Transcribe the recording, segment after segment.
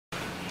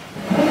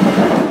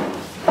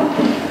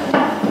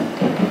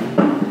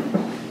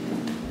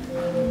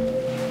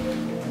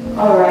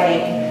All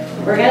right,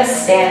 we're gonna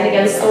stand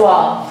against the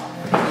wall.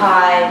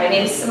 Hi, my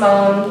name's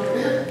Simone.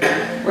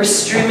 We're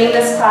streaming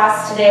this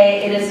class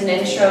today. It is an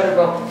intro to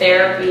rope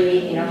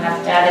therapy. You don't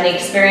have to have any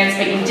experience,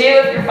 but you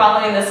do if you're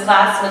following this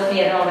class with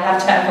me. I don't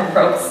have to have a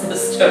rope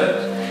system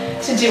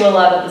to do a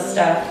lot of the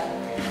stuff.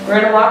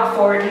 We're gonna walk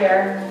forward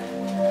here,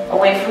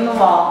 away from the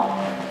wall.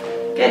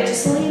 Good,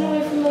 just lean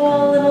away from the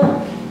wall a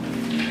little.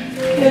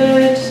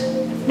 Good.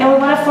 Now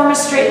we want to form a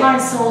straight line,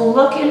 so we'll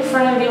look in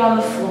front of you on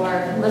the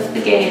floor. Lift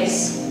the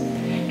gaze.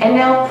 And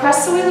now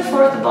press away the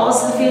floor with the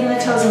balls of the feet and the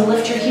toes and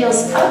lift your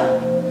heels up.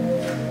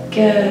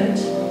 Good.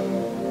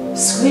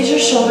 Squeeze your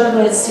shoulder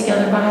blades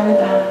together behind the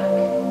back.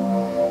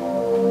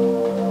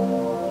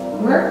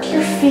 Work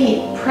your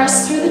feet.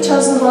 Press through the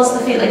toes and the balls of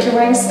the feet like you're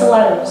wearing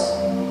stilettos.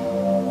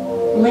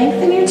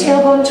 Lengthen your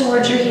tailbone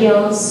towards your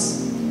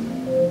heels.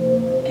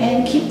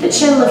 And keep the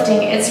chin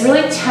lifting. It's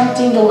really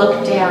tempting to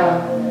look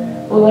down.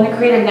 We want to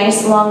create a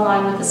nice long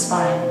line with the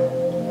spine.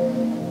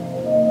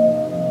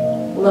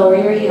 Lower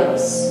your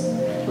heels.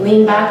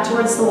 Lean back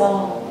towards the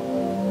wall.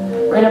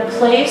 We're going to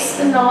place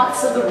the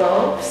knots of the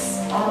ropes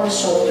on the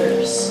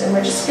shoulders. And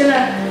we're just going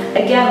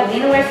to, again,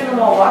 lean away from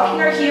the wall,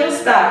 walking our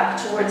heels back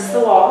towards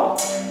the wall,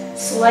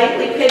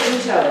 slightly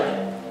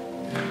pigeon-toed.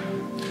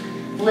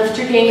 Lift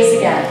your gaze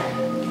again.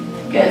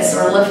 Good,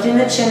 so we're lifting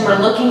the chin, we're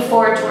looking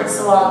forward towards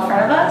the wall in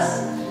front of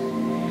us.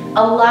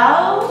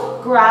 Allow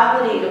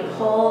gravity to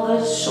pull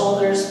the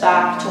shoulders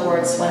back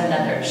towards one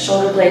another,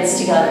 shoulder blades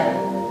together.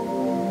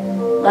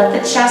 Let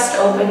the chest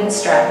open and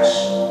stretch.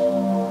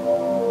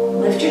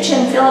 Lift your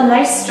chin, feel a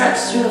nice stretch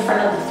through the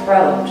front of the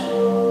throat.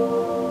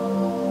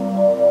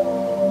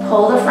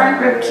 Pull the front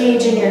rib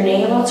cage and your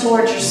navel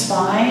towards your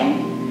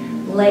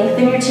spine.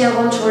 Lengthen your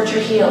tailbone towards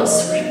your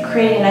heels,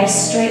 create a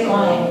nice straight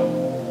line.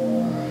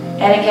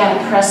 And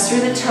again, press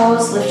through the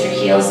toes, lift your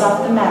heels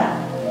off the mat.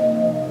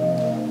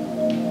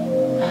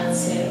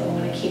 That's it, we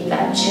want to keep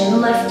that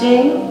chin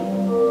lifting.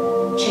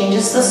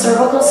 Changes the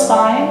cervical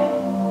spine.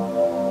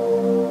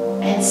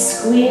 And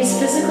squeeze,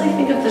 physically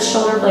think of the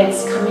shoulder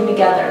blades coming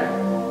together.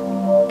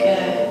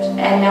 Good.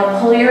 And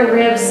now pull your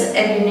ribs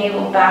and your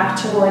navel back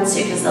towards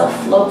you because they'll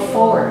float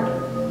forward.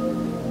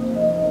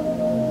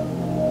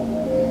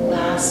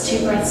 Last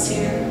 2 breaths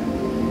here.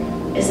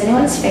 Is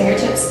anyone's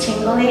fingertips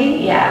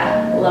tingly?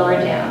 Yeah, lower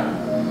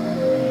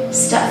down.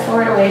 Step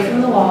forward away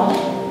from the wall.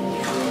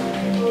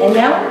 And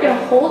now we're going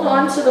to hold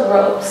on to the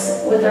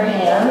ropes with our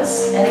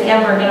hands. And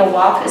again, we're going to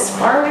walk as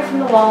far away from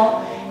the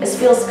wall as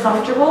feels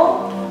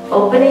comfortable.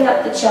 Opening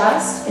up the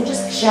chest and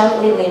just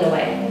gently lean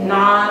away.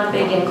 Not a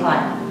big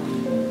incline.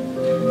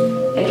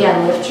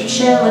 Again, lift your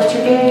chin, lift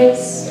your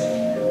gaze.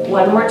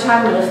 One more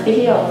time, lift the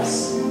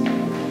heels.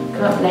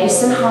 Come up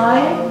nice and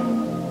high.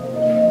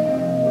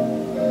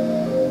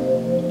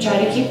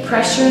 Try to keep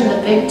pressure in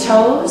the big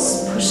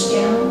toes. Push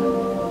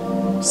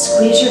down.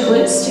 Squeeze your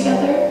glutes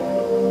together.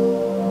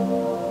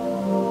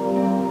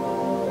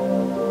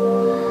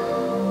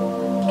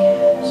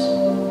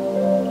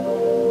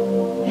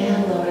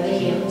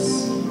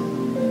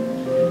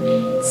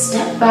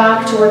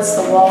 Back towards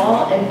the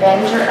wall and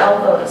bend your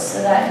elbows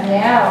so that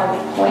now we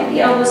point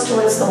the elbows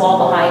towards the wall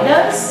behind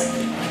us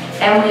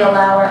and we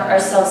allow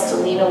ourselves to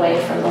lean away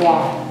from the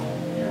wall.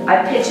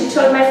 I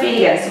pigeon-toed my feet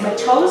again, so my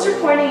toes are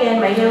pointing in,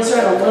 my heels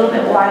are a little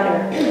bit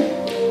wider.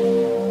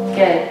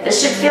 Good.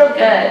 This should feel good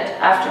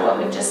after what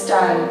we've just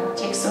done.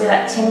 Takes away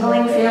that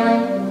tingling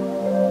feeling.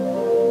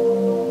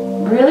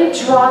 Really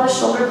draw the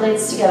shoulder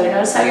blades together.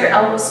 Notice how your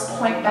elbows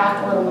point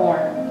back a little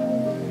more.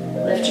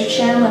 Lift your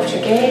chin, lift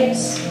your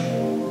gaze.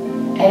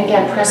 And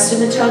again, press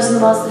through the toes and the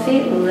balls of the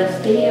feet and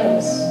lift the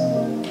heels.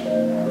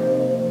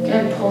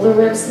 Good, pull the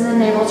ribs and the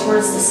navel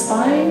towards the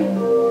spine.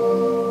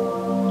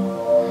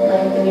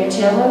 Lengthen your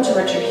tailbone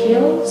towards your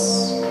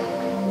heels.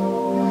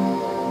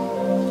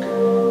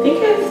 Think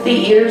of the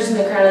ears and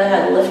the crown of the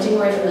head lifting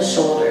away from the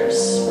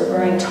shoulders. We're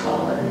growing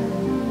taller.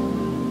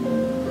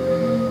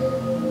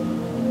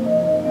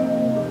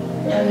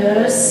 Now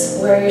notice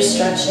where you're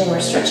stretching. We're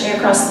stretching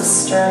across the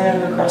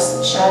sternum, across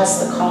the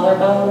chest, the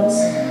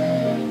collarbones.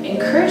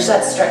 Encourage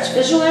that stretch.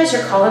 Visualize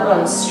your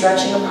collarbones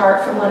stretching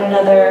apart from one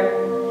another.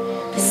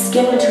 The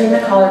skin between the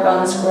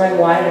collarbones growing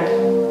wider.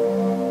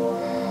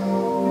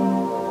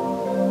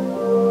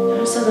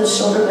 Notice how those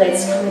shoulder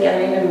blades come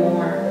together even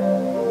more.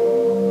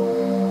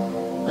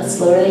 Let's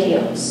lower the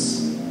heels.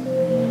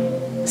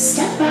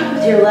 Step back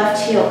with your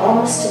left heel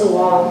almost to the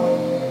wall.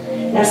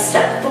 Now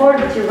step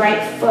forward with your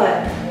right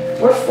foot.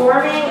 We're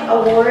forming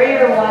a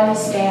warrior one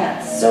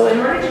stance. So in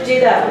order to do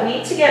that, we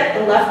need to get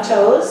the left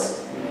toes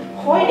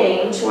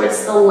pointing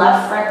towards the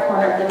left front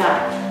corner of the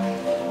mat.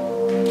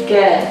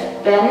 Good.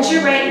 Bend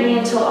your right knee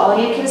until all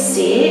you can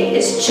see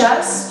is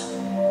just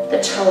the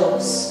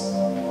toes.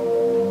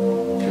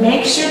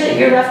 Make sure that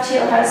your left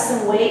heel has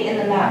some weight in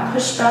the mat.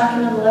 Push back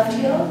into the left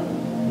heel.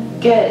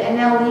 Good. And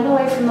now lean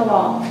away from the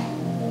wall.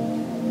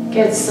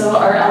 Good. So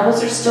our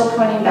elbows are still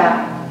pointing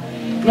back.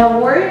 Now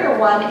warrior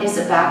one is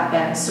a back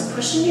bend. So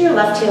push into your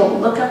left heel.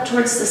 Look up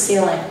towards the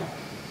ceiling.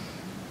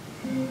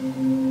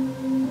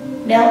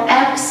 Now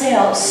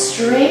exhale,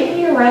 straighten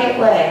your right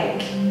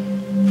leg.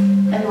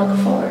 and look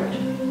forward.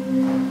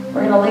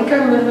 We're going to link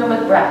our movement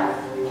with breath.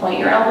 Point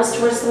your elbows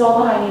towards the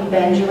wall behind you,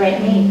 bend your right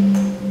knee.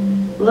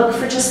 Look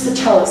for just the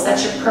toes.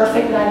 That's your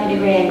perfect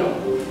 90-degree angle.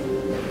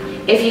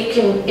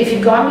 If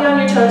you've gone beyond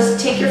your toes,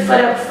 take your foot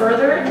out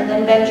further and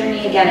then bend your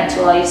knee again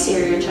until all you see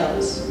are your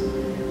toes.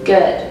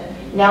 Good.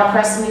 Now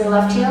press into your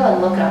left heel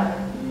and look up.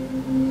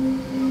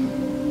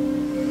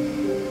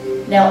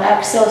 Now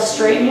exhale,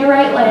 straighten your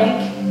right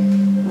leg,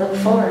 look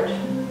forward.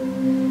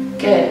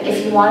 Good.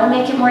 If you want to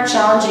make it more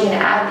challenging and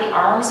add the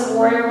arms of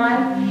Warrior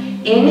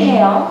One,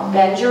 inhale,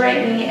 bend your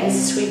right knee and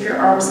sweep your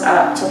arms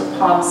up till the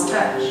palms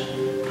touch.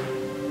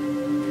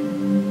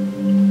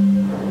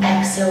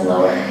 Exhale,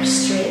 lower,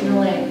 straighten the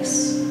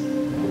legs.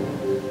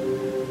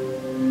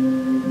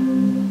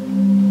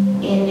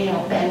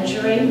 Inhale, bend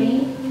your right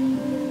knee,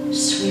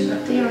 sweep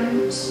up the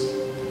arms,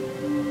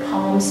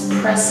 palms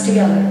pressed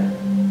together.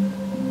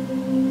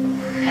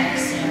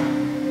 Exhale.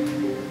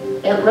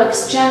 It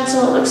looks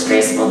gentle, it looks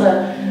graceful.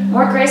 The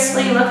more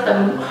gracefully you look,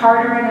 the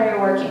harder I know you're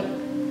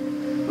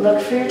working.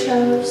 Look for your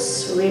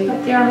toes, sweep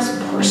up the arms,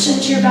 push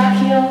into your back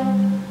heel.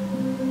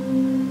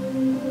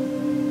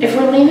 If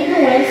we're leaning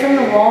away from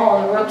the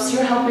wall, the ropes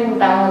are helping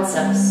balance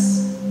us.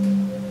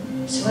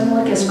 So we want to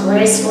look as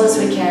graceful as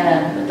we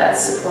can with that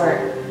support.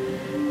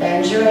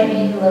 Bend your right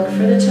knee, look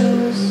for the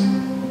toes,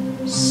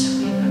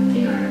 sweep up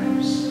the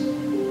arms.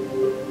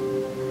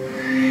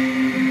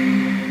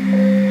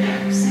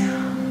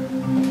 Exhale.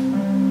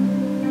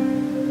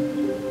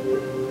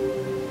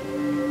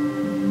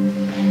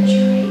 Bend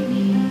your right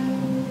knee,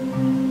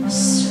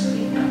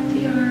 sweep up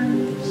the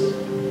arms.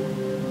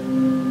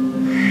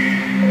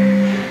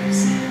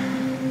 Exhale.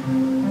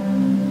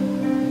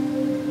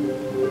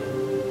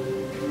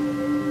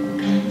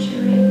 Bend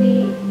your right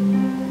knee,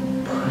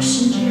 push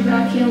into your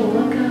back heel,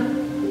 look up.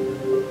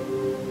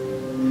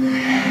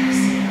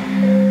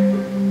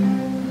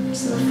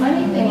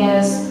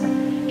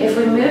 If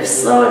we move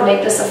slow and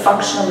make this a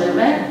functional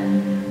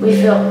movement, we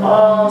feel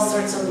all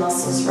sorts of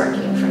muscles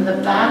working from the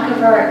back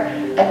of our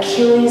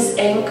Achilles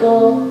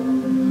ankle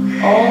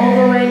all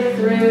the way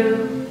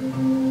through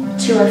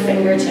to our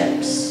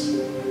fingertips.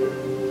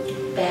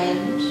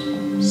 Bend,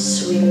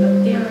 sweep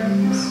up the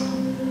arms.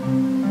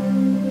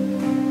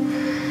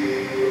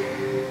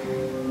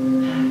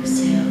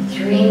 Exhale,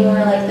 3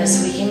 more like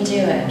this, we can do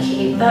it.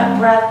 Keep that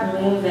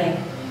breath moving.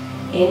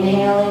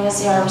 Inhaling as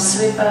the arms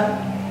sweep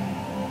up.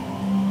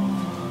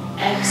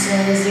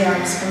 Exhale as the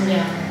arms come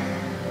down.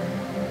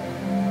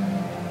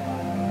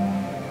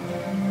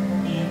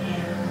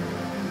 Inhale.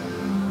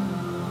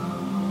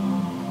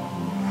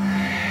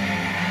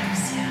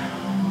 Exhale.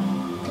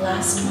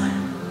 Last one.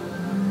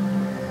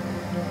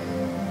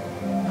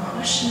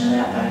 Push into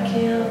that back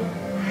heel.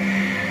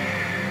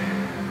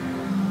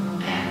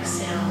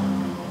 Exhale.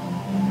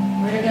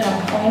 We're going to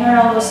point our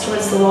elbows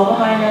towards the wall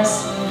behind us.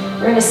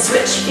 We're going to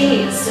switch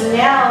feet. So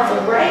now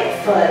the right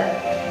foot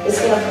is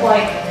going to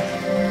point.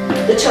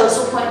 The toes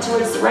will point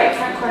towards the right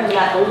front corner of the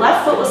mat. The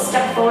left foot will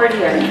step forward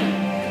here.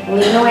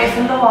 Lean away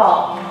from the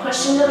wall.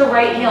 Push into the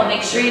right heel.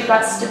 Make sure you've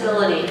got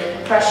stability,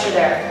 pressure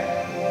there.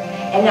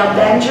 And now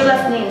bend your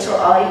left knee until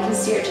all you can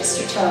see are just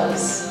your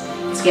toes.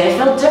 It's going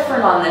to feel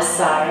different on this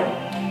side.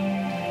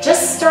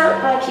 Just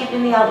start by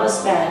keeping the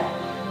elbows bent.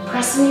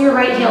 Press into your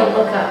right heel,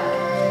 look up.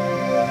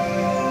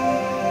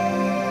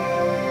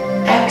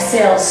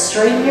 Exhale,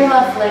 straighten your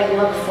left leg,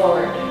 look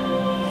forward.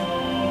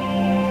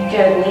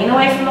 Good, lean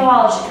away from the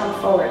wall as you come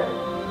forward.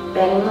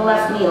 Bending the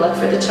left knee, look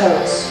for the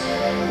toes.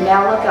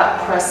 Now look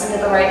up, press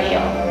into the right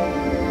heel.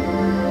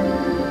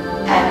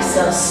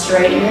 Exhale,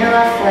 straighten your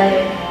left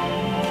leg.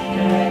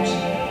 Good.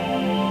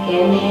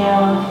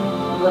 Inhale,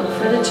 look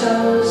for the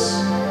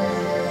toes.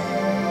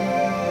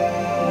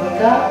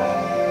 Look up.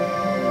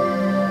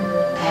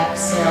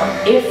 Exhale.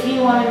 If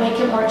you want to make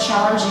it more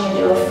challenging and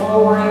do a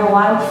full Warrior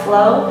One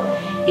flow,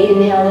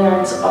 inhale the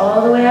arms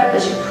all the way up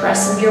as you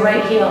press into your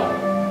right heel.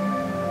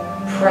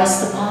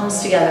 Press the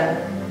palms together.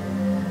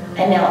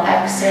 And now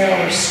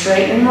exhale,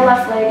 straighten the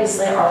left leg as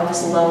the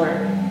arms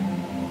lower.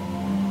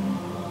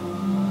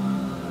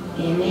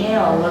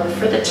 Inhale, look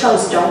for the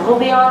toes. Don't go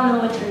beyond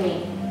them with your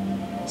knee.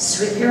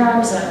 Sweep your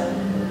arms up.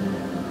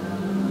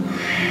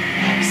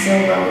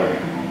 Exhale, lower.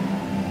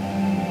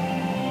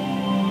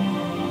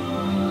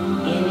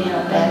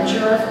 Inhale, bend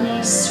your left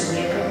knee,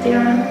 sweep up the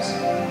arms.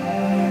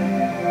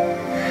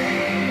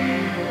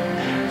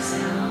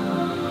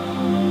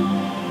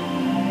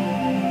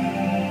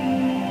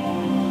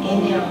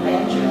 Inhale,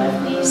 bend your left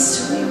knee,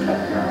 sweep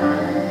up your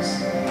arms.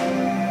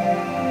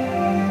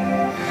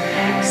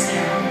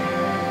 Exhale.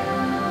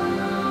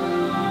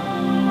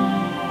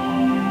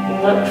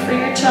 Look for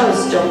your toes,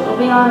 don't go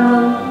beyond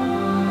them.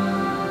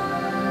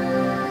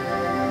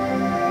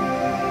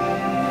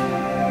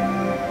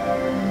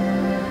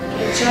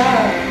 Good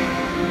job.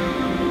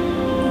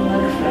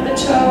 Look for the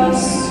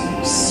toes,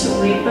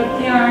 sweep up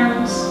the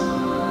arms.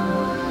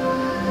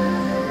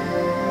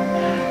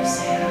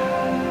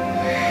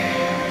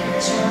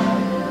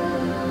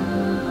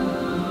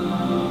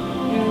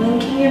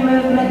 Your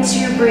movement to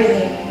your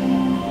breathing.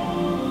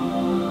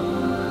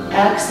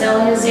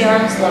 Exhaling as the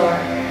arms lower.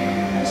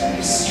 As we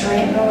Just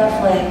straighten the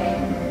left leg.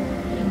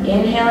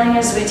 Inhaling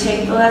as we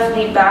take the left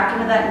knee back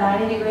into that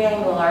 90-degree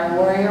angle, our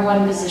warrior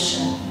one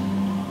position.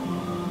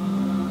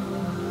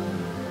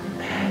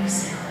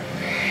 Exhale.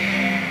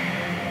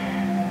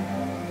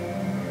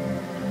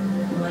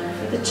 One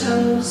for the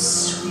toes,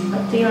 sweep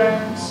up the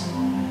arms.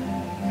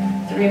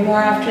 3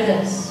 more after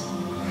this.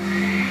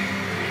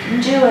 You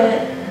can do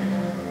it.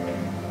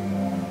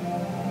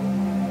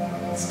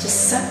 It's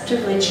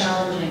deceptively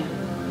challenging.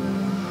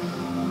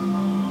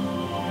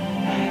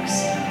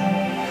 Exhale.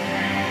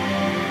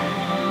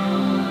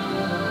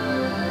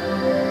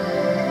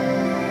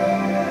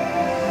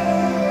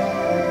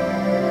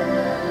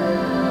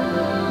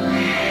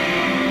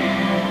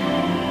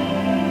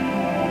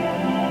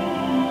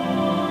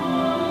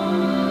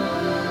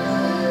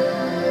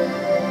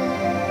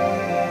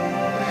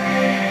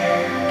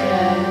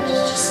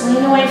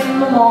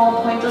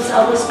 Point those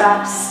elbows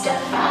back, step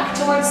back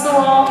towards the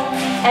wall,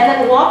 and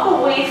then walk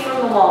away from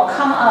the wall.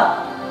 Come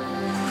up.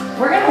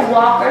 We're going to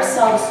walk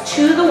ourselves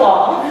to the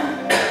wall,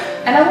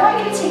 and I want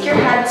you to take your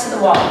head to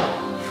the wall.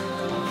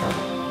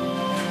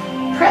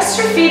 Press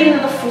your feet into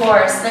the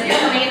floor so that you're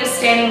coming into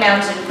standing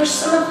mountain. Push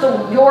some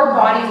of your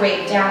body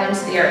weight down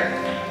into the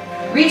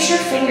earth. Reach your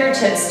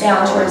fingertips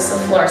down towards the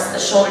floor so the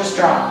shoulders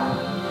drop.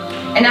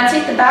 And now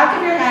take the back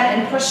of your head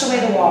and push away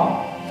the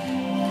wall.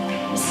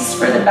 This is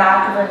for the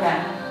back of our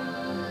neck.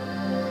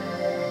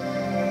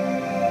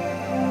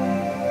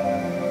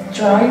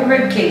 Draw your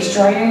rib cage,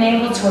 draw your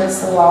navel towards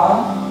the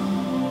wall.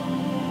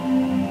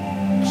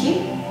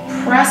 Keep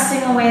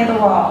pressing away the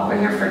wall. We're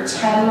here for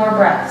 10 more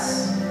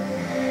breaths.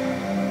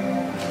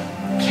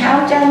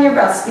 Count down your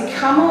breaths.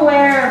 Become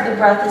aware of the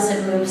breath as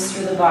it moves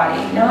through the body.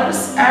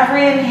 Notice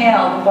every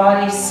inhale, the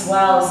body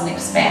swells and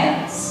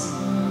expands.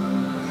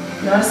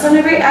 Notice on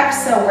every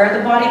exhale where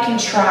the body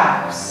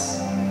contracts.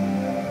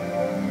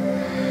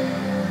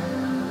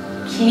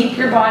 Keep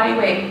your body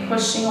weight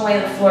pushing away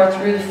the floor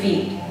through the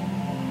feet.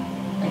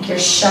 Like you're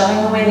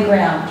shoving away the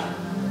ground.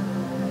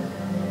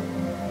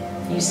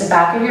 Use the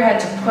back of your head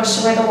to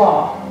push away the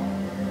wall.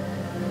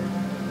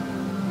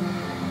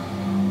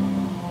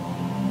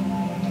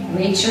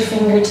 Reach your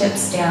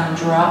fingertips down,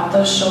 drop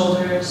those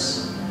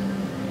shoulders,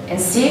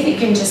 and see if you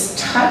can just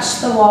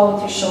touch the wall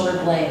with your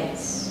shoulder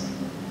blades.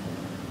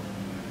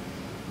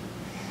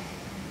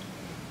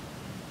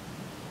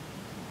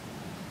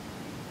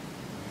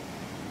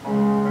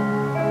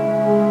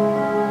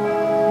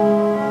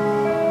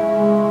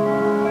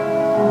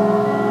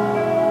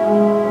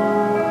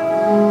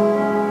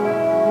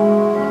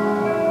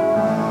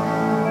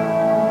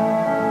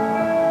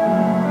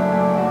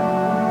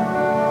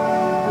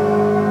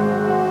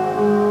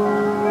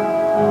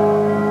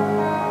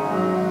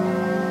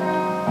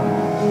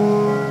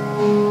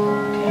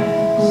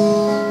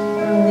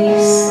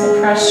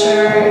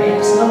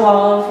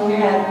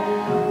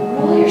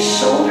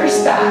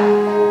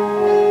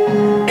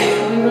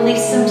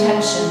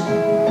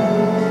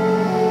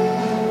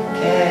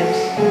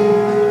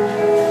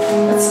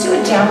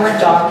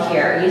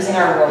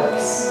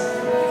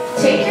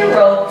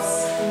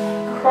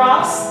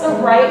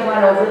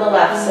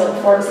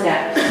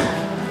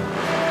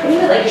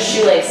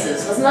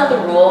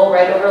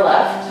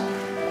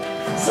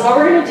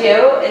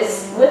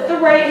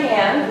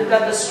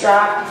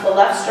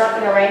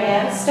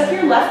 Step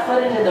your left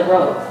foot into the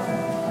rope.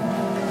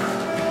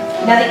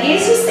 Now the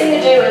easiest thing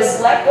to do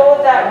is let go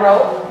of that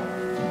rope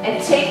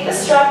and take the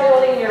strap you're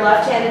holding in your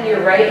left hand into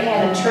your right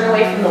hand and turn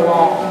away from the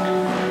wall.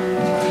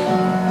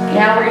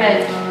 Now we're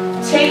going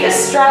to take a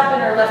strap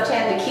in our left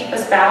hand to keep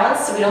us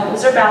balanced so we don't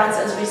lose our balance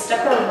as we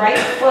step our right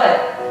foot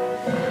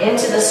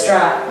into the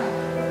strap.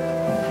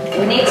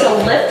 We need to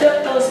lift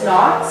up those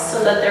knots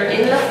so that they're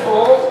in the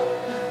fold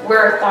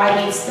where our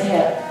thigh meets the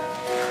hip.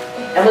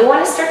 And we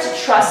want to start to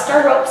trust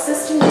our rope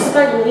system just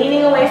by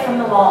leaning away from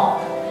the wall.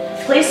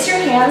 Place your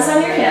hands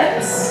on your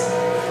hips.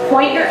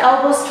 Point your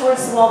elbows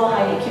towards the wall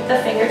behind you. Keep the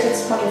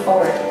fingertips pointing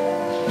forward.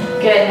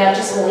 Good, now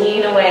just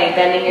lean away,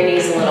 bending your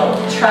knees a little.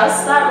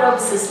 Trust that rope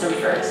system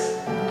first.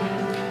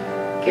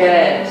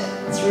 Good,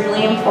 it's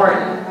really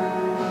important.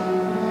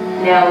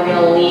 Now we're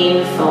going to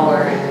lean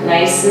forward,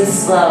 nice and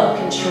slow,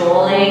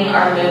 controlling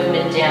our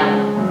movement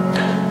down.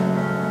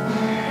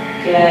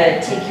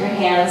 Good, take your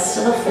hands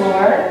to the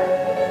floor.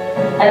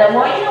 And I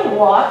want you to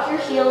walk your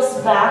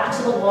heels back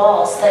to the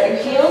wall so that your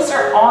heels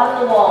are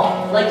on the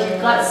wall, like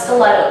you've got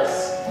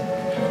stilettos.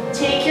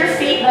 Take your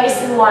feet nice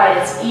and wide,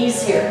 it's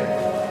easier.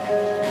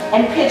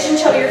 And pigeon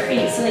toe your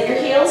feet so that your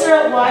heels are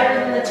out wider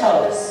than the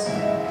toes.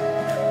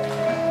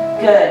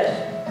 Good.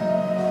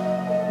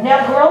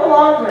 Now grow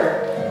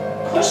longer.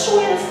 Push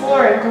away the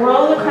floor and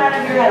grow the crown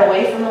of your head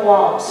away from the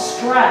wall.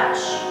 Stretch.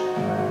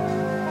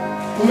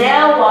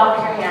 Now walk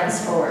your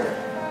hands forward.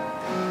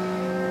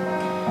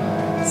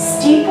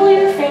 Steeple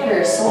your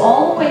fingers so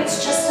all the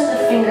weight's just in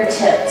the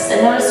fingertips.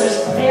 And notice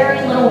there's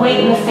very little weight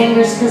in the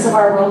fingers because of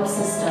our rope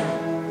system.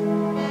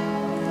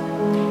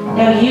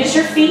 Now use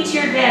your feet to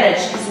your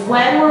advantage because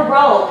when we're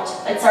roped,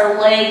 it's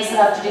our legs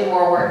that have to do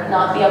more work,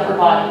 not the upper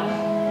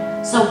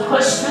body. So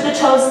push through the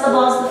toes and the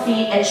balls of the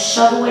feet and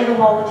shove away the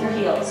wall with your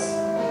heels.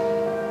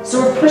 So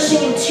we're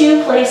pushing in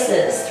two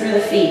places through the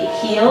feet.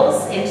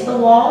 Heels into the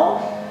wall,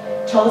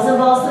 toes and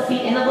balls of the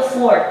feet into the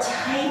floor.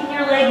 Tighten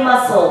your leg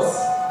muscles.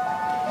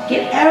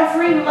 Get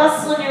every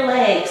muscle in your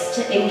legs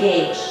to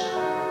engage.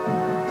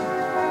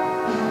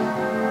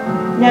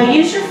 Now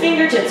use your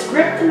fingertips,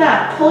 grip the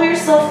mat, pull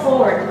yourself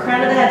forward. The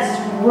crown of the head is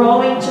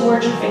growing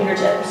towards your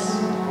fingertips.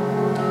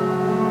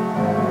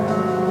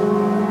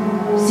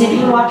 See if you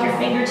can walk your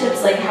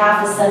fingertips like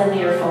half a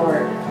centimeter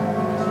forward.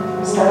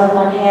 Start on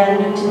one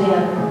hand, move to the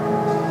other.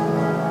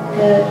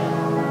 Good.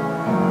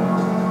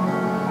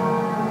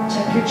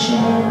 Tuck your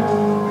chin.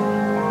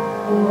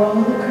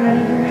 Roll the crown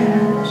of your head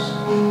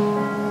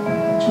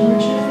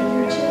towards your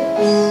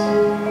fingertips.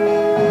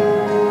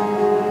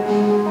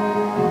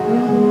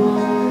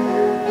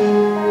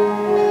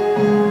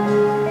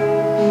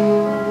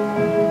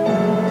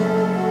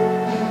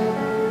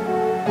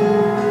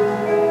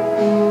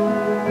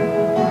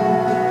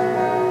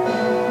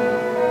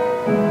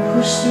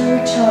 Push through your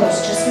toes.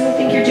 Just when you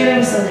think you're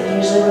doing something, you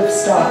usually would have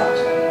stopped.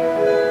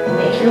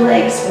 Make your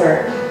legs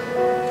work.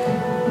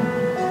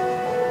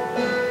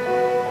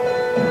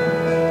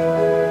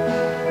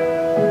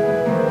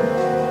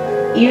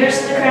 Ears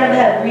to the crown of the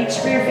head. Reach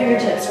for your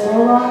fingertips.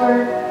 Roll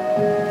over.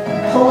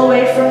 Pull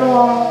away from the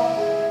wall.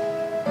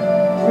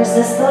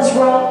 Resist those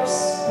ropes.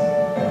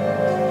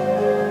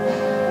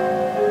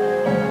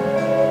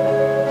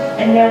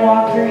 And now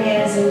walk your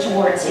hands in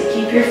towards you.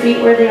 Keep your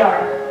feet where they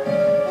are.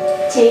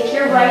 Take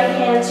your right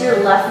hand to your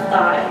left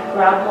thigh.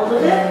 Grab hold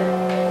of it.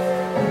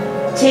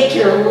 Take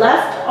your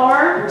left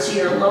arm to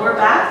your lower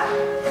back.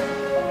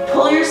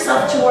 Pull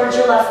yourself towards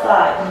your left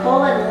thigh.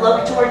 Pull and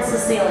look towards the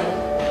ceiling.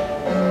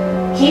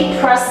 Keep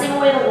pressing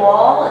away the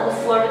wall and the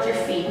floor with your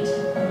feet.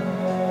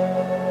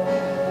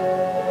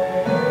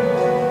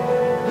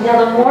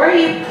 Now the more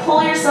you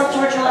pull yourself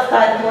towards your left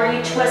thigh, the more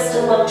you twist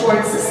and look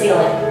towards the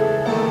ceiling.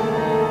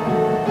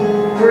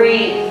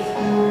 Breathe.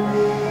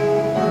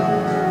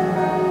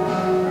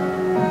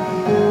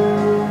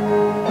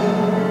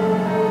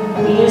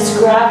 Use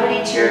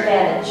gravity to your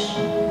advantage.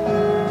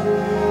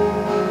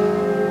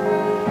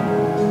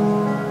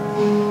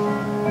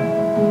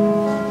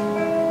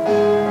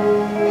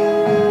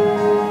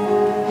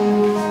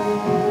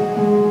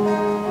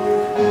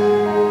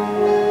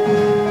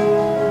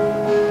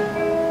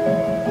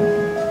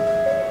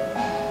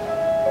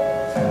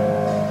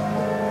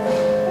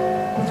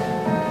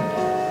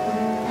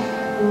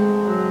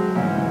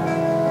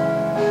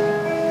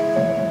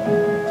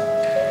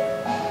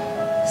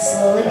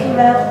 Slowly come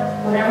out.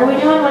 Whatever we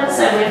do on one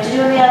side, we have to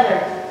do on the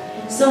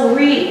other. So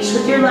reach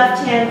with your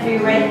left hand for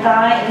your right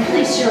thigh and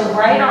place your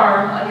right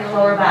arm on your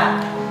lower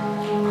back.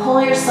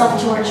 Pull yourself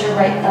towards your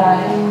right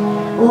thigh.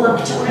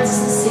 Look towards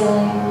the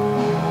ceiling.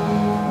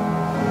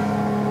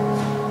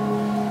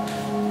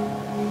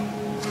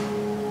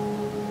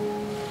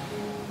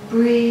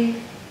 Breathe.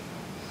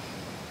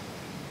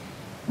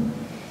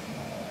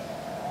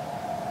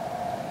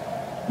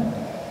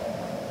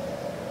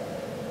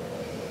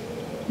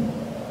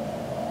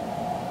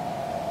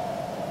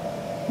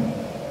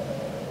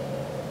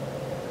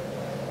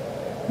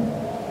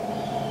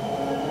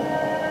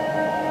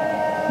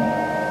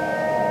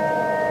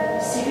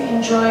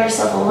 Draw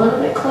yourself a little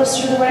bit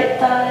closer to the right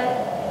thigh,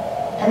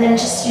 and then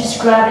just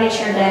use gravity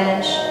to your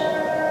advantage.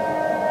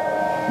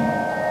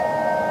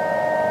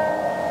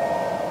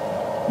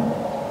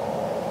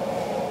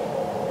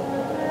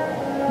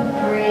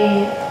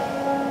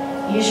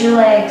 Breathe. Use your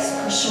legs.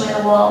 Push away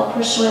the wall,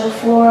 push away the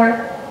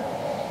floor.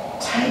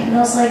 Tighten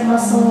those leg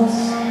muscles.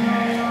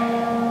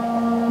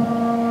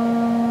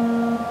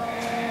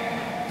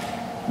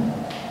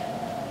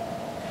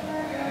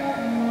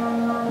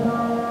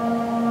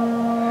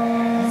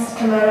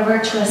 Come out of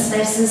our twist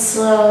nice and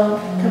slow,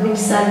 coming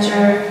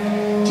center,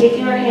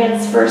 taking our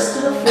hands first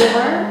to the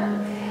floor,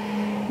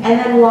 and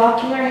then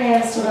walking our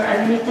hands till they're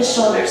underneath the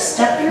shoulders.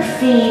 Step your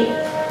feet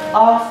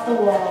off the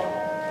wall.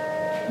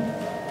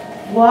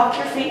 Walk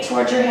your feet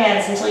towards your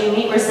hands until you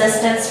meet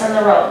resistance from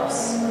the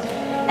ropes.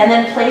 And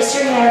then place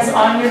your hands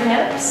on your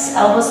hips,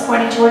 elbows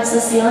pointing towards the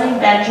ceiling,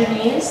 bend your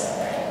knees,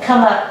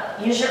 come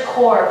up. Use your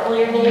core, pull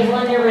your navel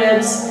and your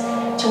ribs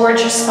towards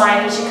your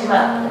spine as you come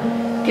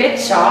up. Good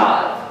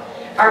job.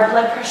 Our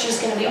blood pressure is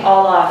going to be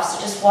all off, so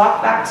just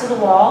walk back to the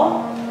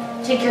wall,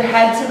 take your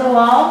head to the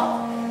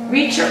wall,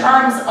 reach your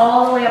arms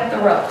all the way up the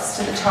ropes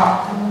to the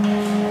top.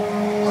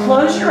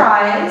 Close your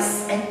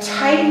eyes and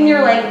tighten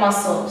your leg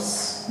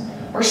muscles.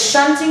 We're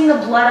shunting the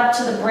blood up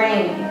to the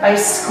brain by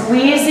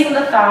squeezing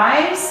the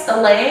thighs, the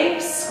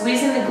legs,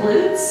 squeezing the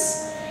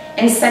glutes,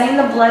 and sending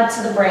the blood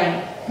to the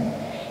brain.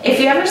 If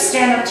you ever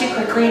stand up too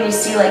quickly and you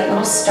see like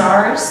little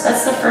stars,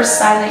 that's the first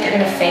sign that you're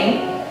going to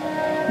faint.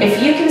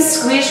 If you can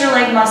squeeze your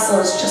leg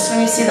muscles just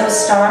when you see those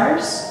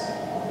stars,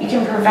 you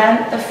can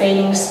prevent the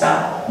fainting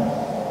spell.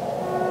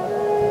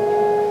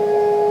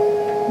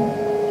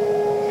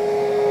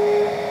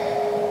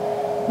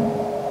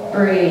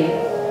 Breathe.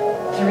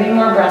 3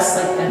 more breaths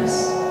like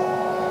this.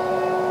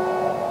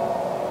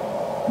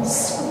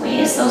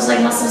 Squeeze those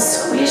leg muscles,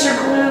 squeeze your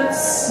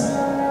glutes.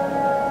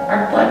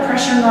 Our blood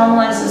pressure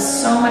normalizes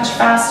so much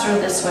faster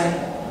this way.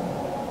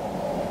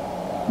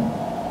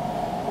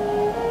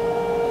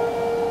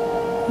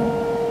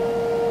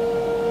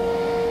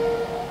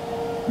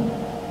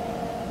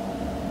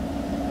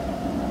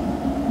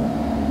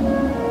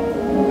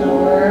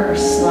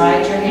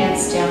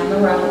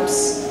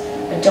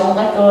 but don't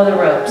let go of the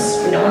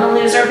ropes. We don't want to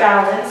lose our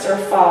balance or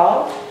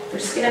fall. We're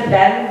just going to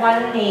bend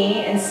one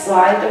knee and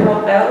slide the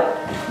rope out,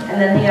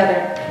 and then the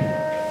other.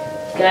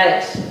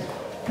 Good.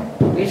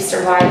 We've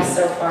survived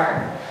so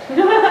far. How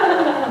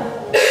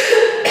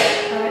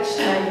much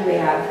time do we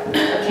have?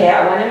 Okay,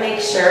 I want to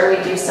make sure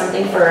we do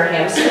something for our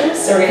hamstrings.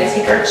 So we're going to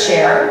take our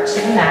chair to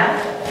the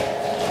mat.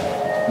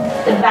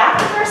 The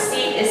back of our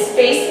seat is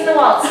facing the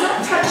wall. It's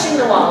not touching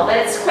the wall, but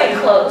it's quite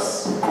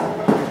close.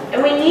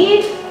 And we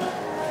need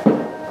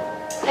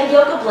a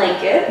yoga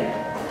blanket.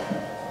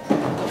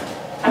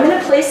 I'm going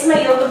to place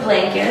my yoga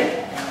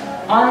blanket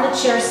on the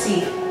chair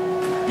seat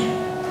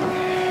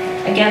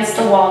against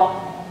the wall.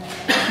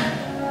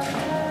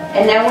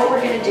 And now what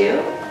we're going to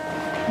do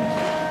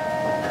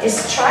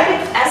is try to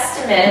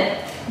estimate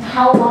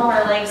how long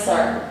our legs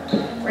are.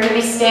 We're going to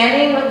be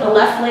standing with the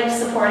left leg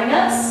supporting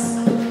us,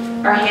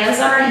 our hands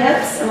on our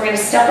hips, and we're going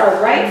to step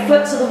our right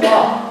foot to the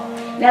wall.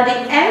 Now the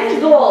end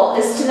goal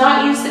is to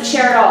not use the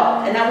chair at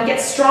all, and that we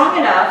get strong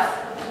enough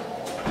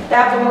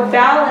that when we're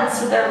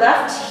balanced with our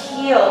left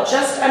heel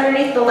just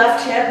underneath the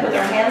left hip with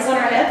our hands on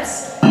our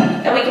hips,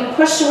 that we can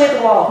push away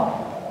the wall.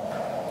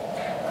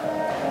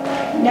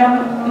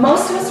 Now,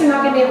 most of us are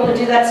not going to be able to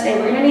do that today.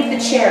 We're going to need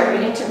the chair. We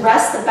need to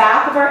rest the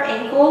back of our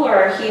ankle or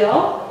our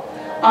heel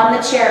on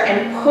the chair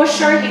and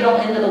push our heel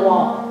into the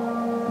wall.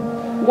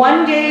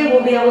 One day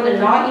we'll be able to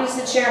not use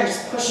the chair and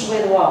just push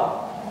away the wall.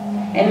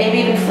 And maybe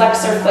even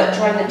flex our foot,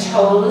 drawing the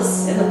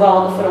toes and the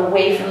ball of the foot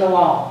away from the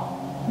wall.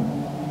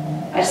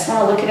 I just want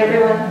to look at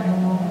everyone.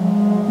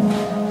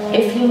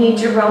 If you need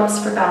your ropes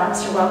for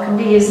balance, you're welcome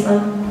to use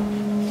them.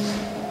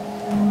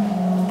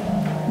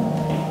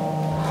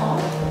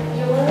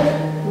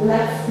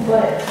 Left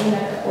foot in a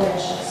couple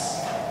inches.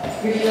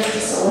 Your heel's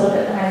just a little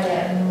bit behind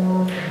it.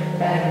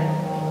 Better.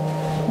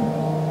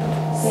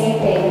 Same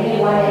thing, maybe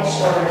 1 inch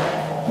shorter.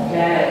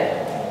 Good.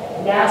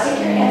 Now take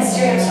your hands to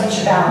your hips once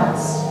you're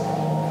balanced.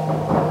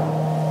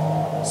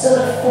 So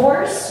the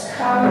force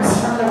comes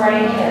from the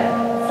right hip.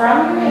 From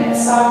your hip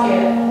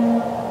socket,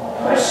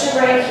 push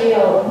your right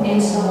heel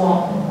into the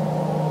wall.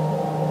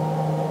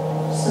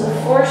 So the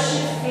force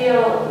should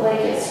feel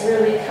like it's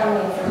really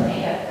coming from the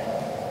hip.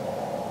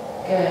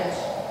 Good.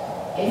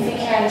 If you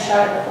can,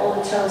 try to pull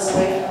the toes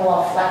away from the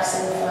wall,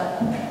 flexing the foot.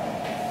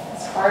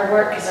 It's hard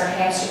work because our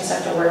hamstrings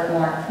have to work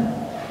more.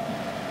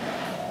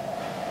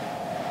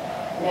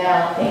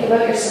 Now, think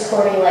about your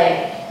supporting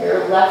leg.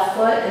 Your left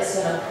foot is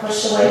going to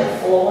push away the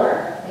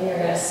floor, and you're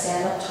going to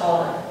stand up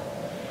taller.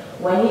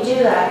 When you do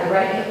that, your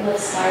right hip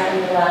lifts higher than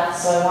your left,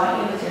 so I want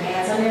you with your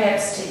hands on your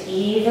hips to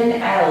even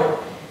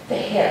out the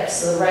hips,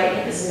 so the right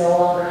hip is no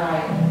longer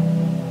higher.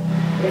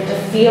 We have to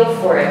feel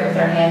for it with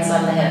our hands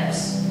on the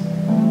hips.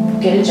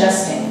 Good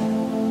adjusting.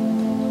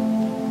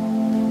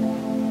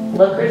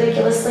 Look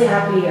ridiculously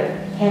happy here.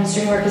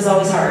 Hamstring work is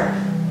always hard.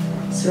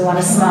 So we want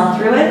to smile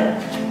through it,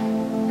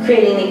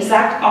 creating the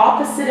exact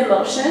opposite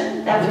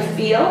emotion that we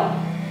feel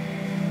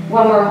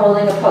when we're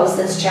holding a pose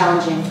that's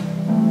challenging.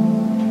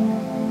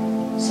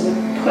 So we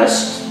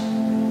pushed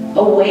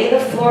away the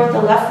floor with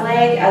the left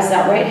leg. As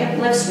that right hip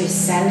lifts, we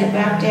send it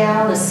back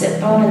down, the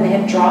sit bone and the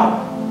hip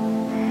drop.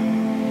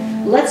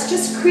 Let's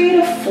just create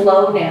a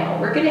flow now.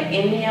 We're going to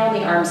inhale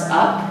the arms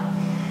up.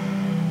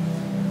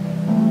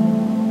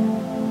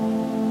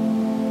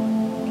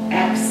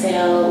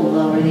 Exhale,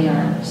 lower the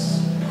arms.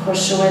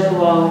 Push away the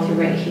wall with your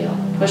right heel.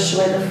 Push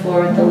away the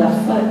floor with the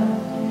left foot.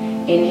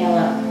 Inhale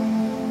up.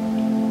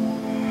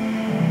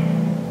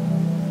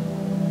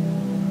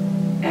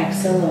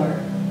 Exhale, lower.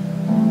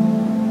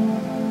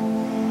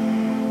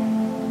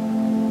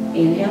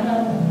 Inhale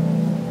up.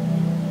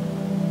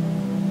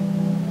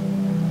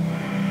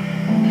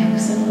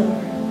 Exhale,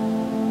 lower.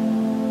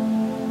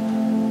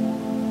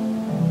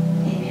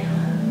 Inhale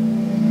up.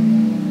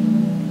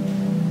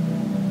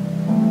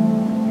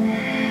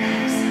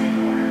 Exhale,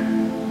 lower.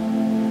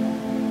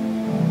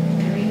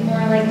 3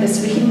 more like this.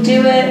 We can do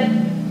it.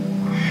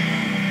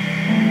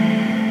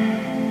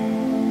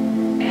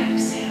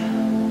 Exhale.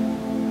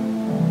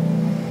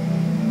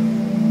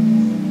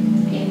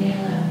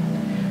 Inhale up.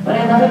 What I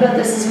love about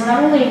this is we're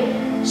not only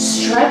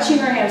stretching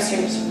our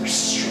hamstrings, we're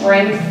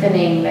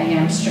strengthening the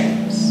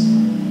hamstrings.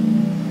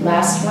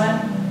 Last one.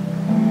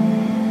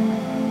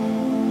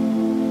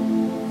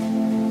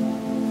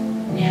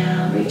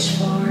 Now reach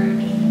forward,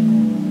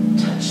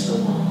 touch the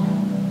wall.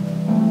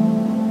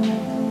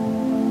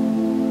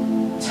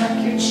 Tuck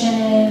your chin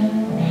in,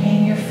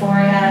 hang your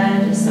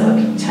forehead as though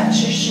it can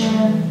touch your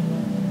shin.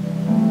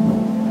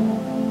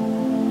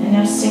 And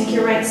now sink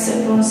your right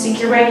sit bone, sink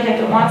your right hip,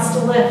 it wants to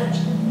lift.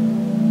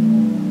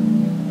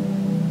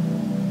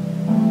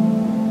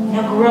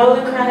 Now grow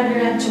the crown of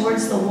your head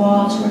towards the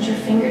wall, towards your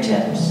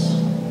fingertips.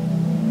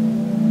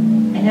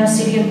 And now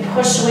see if you can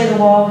push away the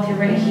wall with your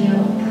right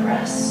heel.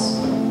 Press.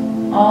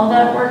 All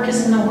that work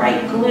is in the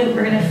right glute.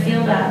 We're going to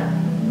feel that.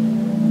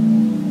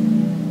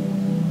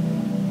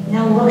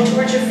 Now look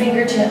towards your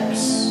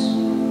fingertips.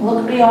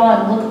 Look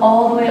beyond. Look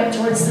all the way up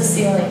towards the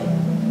ceiling.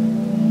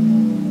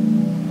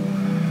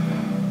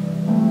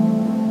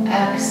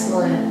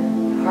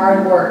 Excellent.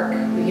 Hard work.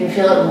 We We can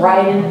feel it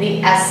right into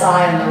the SI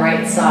on the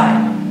right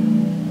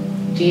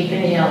side. Deep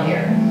inhale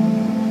here.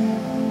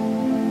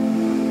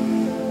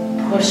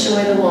 Push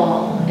away the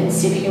wall and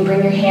see if you can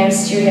bring your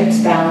hands to your hips,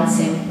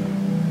 balancing.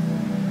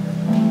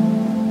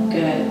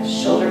 Good.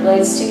 Shoulder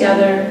blades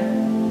together.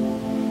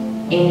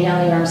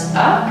 Inhale the arms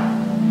up.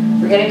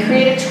 We're going to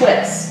create a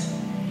twist.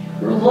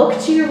 Look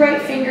to your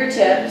right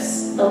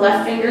fingertips. The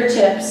left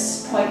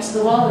fingertips point to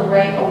the wall, the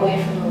right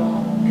away from the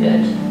wall.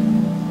 Good.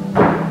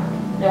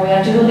 Now we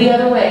have to go the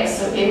other way.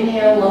 So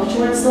inhale, look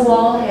towards the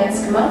wall,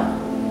 hands come up.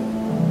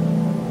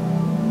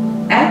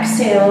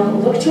 Exhale,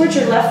 look towards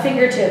your left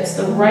fingertips.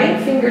 The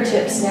right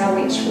fingertips now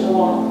reach for the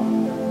wall.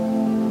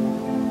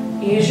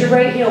 Use your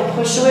right heel,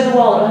 push away the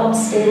wall. It'll help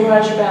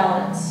stabilize your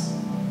balance.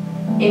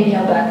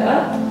 Inhale back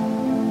up.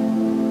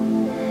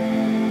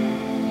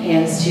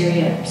 Hands to your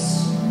hips.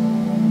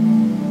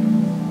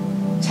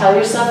 Tell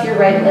yourself your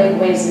right leg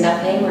weighs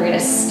nothing. We're going to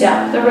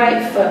step the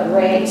right foot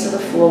right to the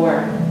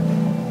floor.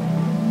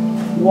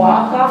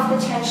 Walk off the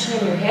tension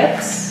in your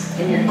hips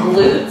and your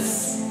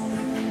glutes.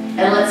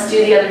 And let's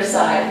do the other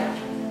side.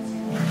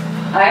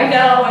 I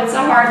know, it's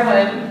a hard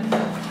one.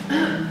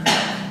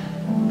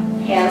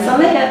 Hands on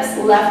the hips,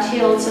 left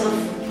heel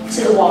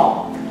to the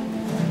wall.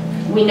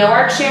 We know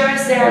our chair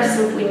is there,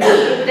 so if we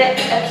need the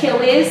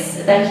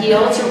Achilles, the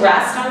heel to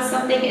rest on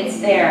something, it's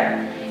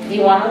there. If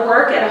you want to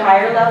work at a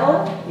higher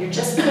level, you're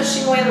just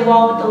pushing away the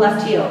wall with the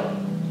left heel.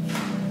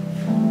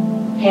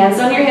 Hands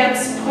on your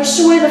hips, push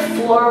away the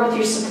floor with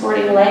your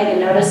supporting leg and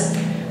notice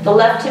the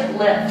left hip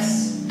lifts.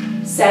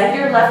 Send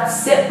your left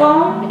sit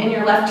bone and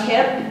your left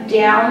hip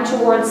down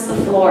towards the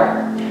floor.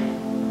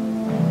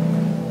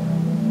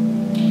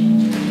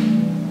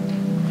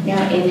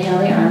 Now inhale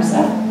the arms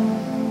up.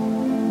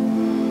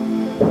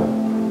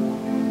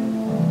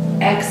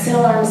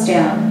 Exhale, arms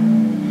down.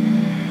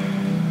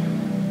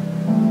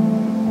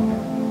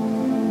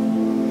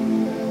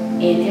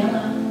 Inhale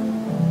up.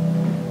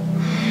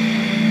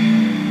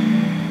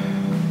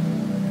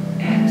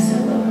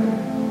 Exhale lower.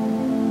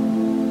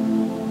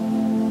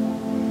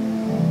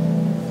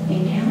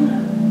 Inhale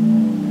up.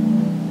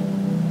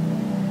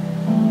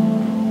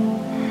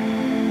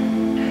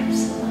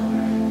 Exhale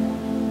lower.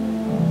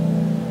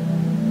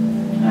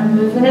 Our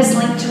movement is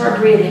linked to our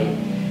breathing.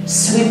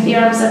 Sweep the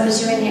arms up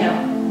as you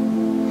inhale.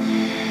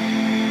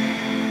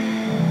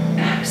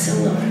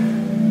 Exhale lower.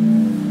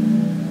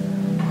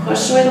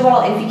 Push away the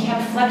wall. If you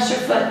can't flex your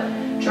foot,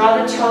 draw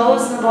the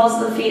toes and the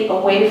balls of the feet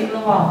away from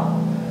the wall.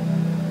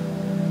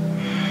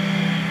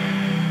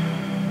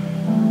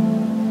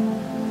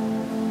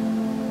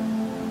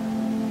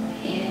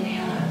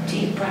 Inhale up,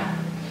 deep breath.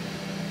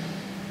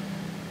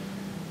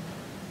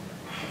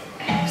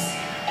 Exhale.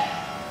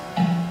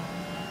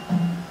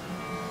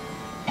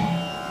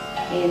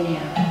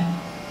 Inhale.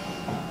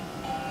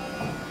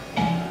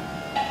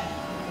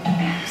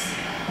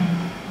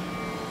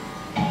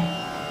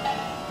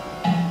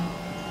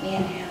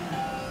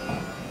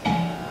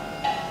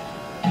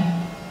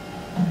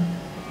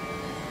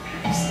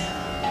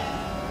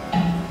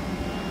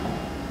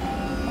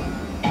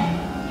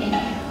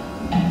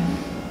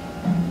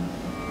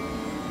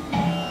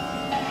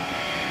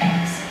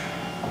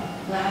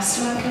 Last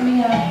one coming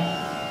up.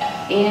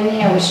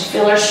 Inhale, we should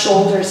feel our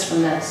shoulders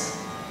from this.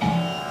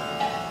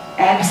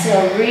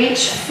 Exhale,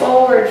 reach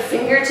forward,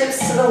 fingertips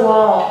to the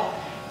wall.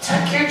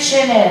 Tuck your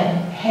chin in,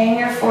 hang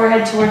your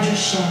forehead towards your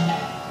shin.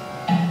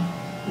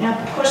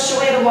 Now push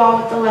away the wall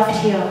with the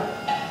left heel.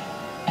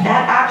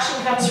 That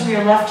action comes from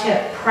your left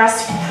hip.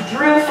 Press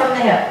through from the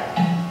hip.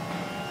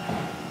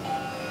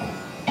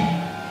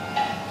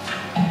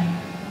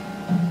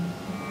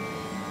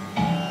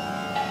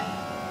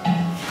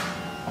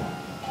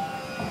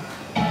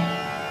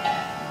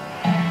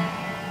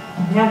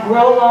 Now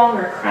grow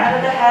longer, crown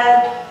of the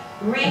head,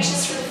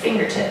 reaches for the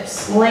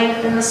fingertips,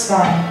 lengthen the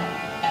spine.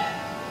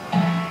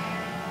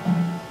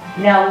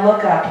 Now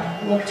look up,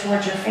 look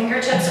towards your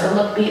fingertips or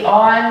look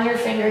beyond your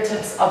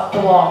fingertips up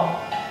the wall.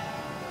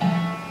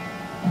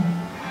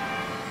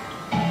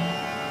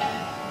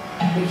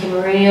 We can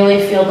really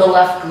feel the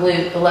left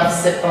glute, the left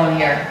sit bone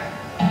here.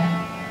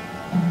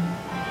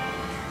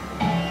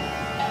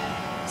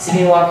 So if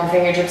you walk your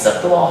fingertips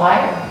up the wall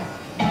higher.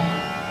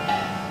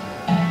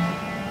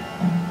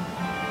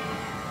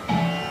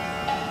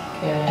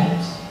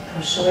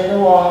 Push away the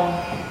wall.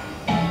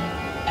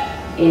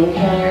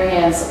 Inhale your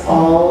hands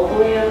all the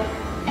way up.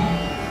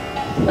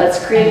 Let's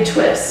create a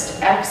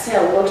twist.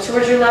 Exhale, look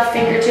towards your left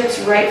fingertips,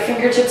 right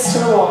fingertips to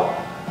the wall.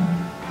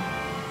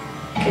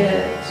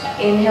 Good.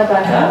 Inhale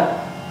back up.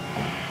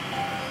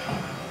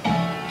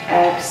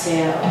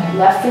 Exhale,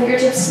 left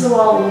fingertips to the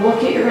wall.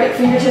 Look at your right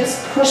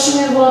fingertips, push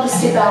away the wall to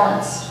stay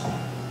balanced.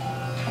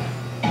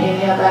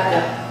 Inhale back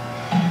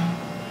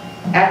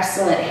up.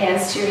 Excellent.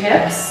 Hands to your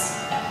hips.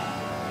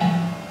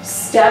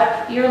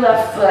 Step your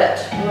left foot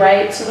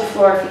right to the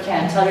floor if you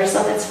can. Tell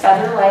yourself it's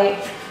feather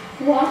light.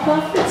 Walk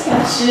off the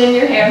tension in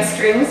your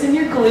hamstrings and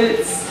your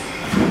glutes.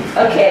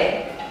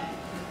 Okay,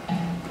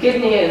 good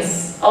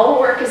news. All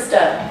the work is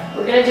done.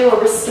 We're going to do a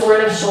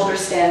restorative shoulder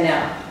stand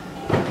now.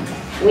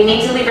 We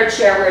need to leave our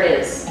chair where it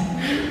is.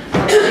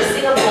 We're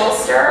placing a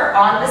bolster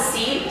on the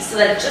seat so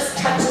that it just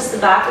touches the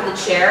back of the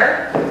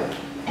chair.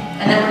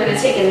 And then we're going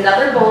to take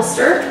another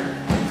bolster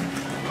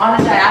on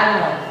a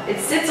diagonal. It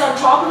sits on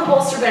top of the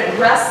bolster, but it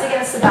rests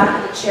against the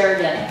back of the chair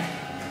again.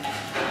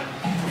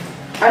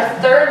 Our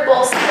third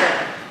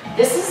bolster.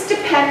 This is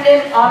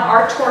dependent on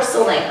our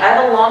torso length. I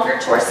have a longer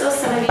torso.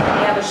 Some of you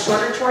may have a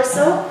shorter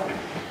torso.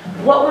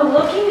 What we're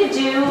looking to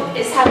do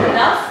is have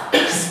enough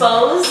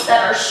exposed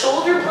that our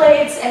shoulder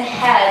blades and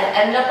head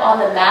end up on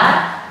the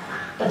mat,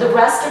 but the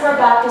rest of our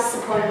back is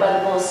supported by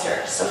the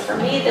bolster. So for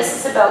me, this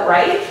is about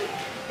right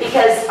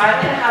because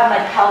I'm going to have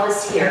my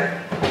pelvis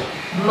here.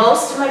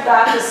 Most of my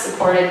back is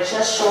supported,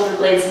 just shoulder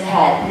blades and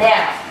head.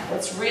 Now,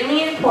 what's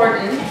really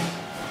important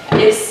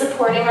is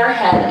supporting our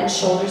head and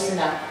shoulders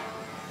enough.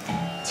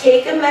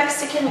 Take a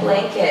Mexican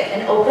blanket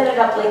and open it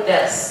up like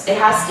this. It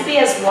has to be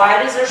as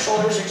wide as our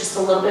shoulders or just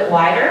a little bit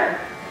wider.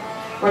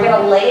 We're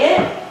going to lay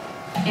it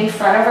in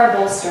front of our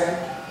bolster.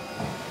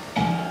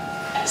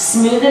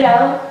 Smooth it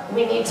out.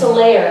 We need to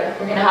layer.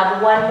 We're going to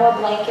have one more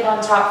blanket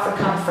on top for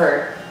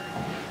comfort.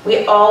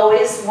 We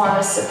always want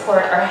to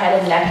support our head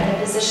and neck in a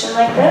position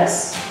like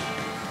this.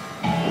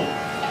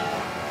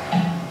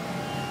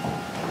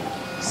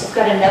 So I've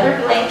got another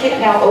blanket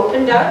now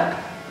opened up.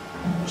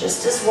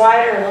 Just as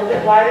wide or a little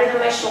bit wider than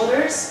my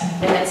shoulders,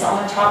 and it's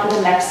on top of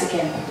the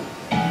Mexican.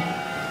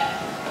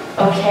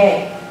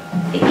 Okay,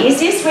 the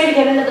easiest way to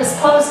get into this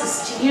pose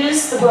is to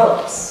use the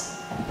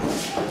ropes.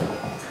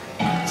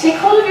 Take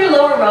hold of your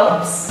lower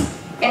ropes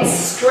and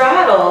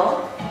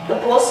straddle the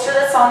bolster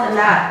that's on the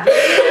mat.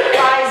 Your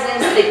thighs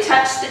in so they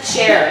touch the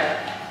chair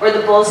or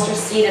the bolster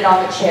seated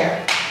on the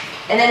chair.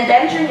 And then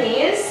bend your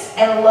knees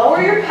and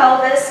lower your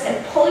pelvis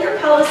and pull your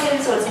pelvis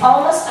in so it's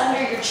almost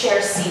under your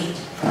chair seat.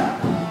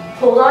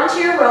 Hold on to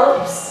your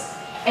ropes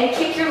and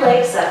kick your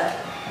legs up.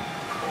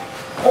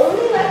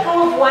 Only let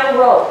go of one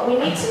rope. We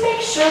need to make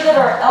sure that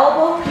our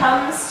elbow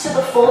comes to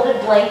the folded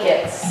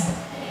blankets.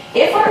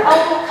 If our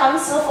elbow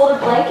comes to the folded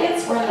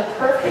blankets, we're in the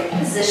perfect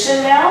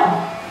position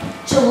now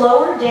to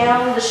lower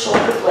down the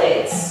shoulder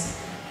blades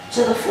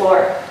to the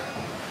floor,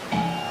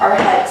 our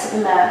head to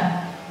the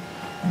mat.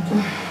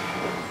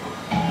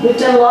 We've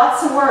done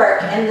lots of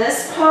work, and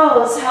this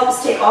pose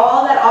helps take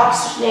all that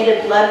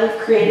oxygenated blood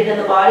we've created in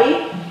the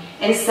body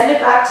and send it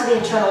back to the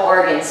internal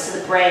organs, to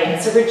the brain.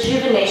 It's a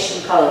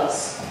rejuvenation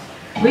pose.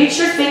 Reach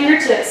your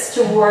fingertips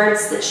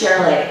towards the chair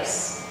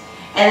legs,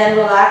 and then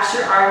relax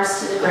your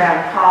arms to the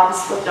ground,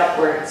 palms flipped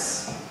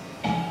upwards.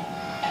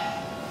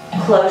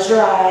 Close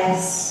your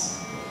eyes.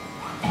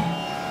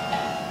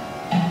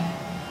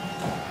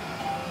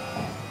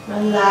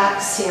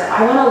 Relax here.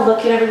 I want to look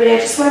at everybody. I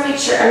just want to make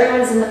sure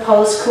everyone's in the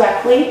pose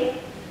correctly.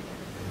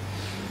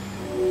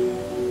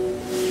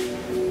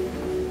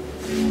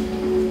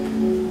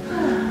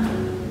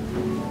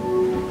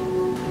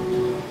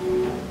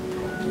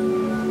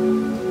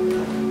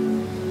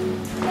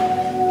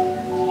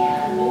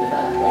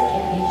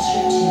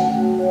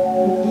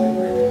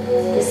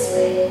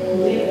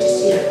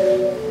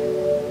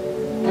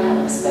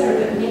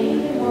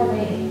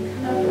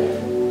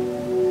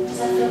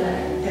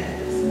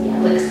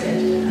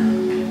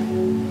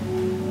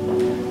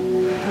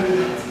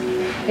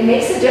 It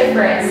makes a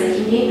difference. If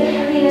you need the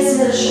heaviness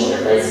into the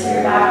shoulder blades for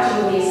your back to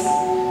release, I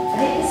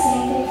think the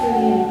same thing for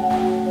you.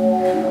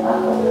 Come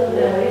up a little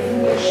bit away from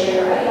your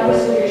chair. I can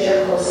always move your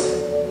chair closer.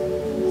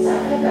 Does that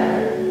feel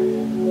better?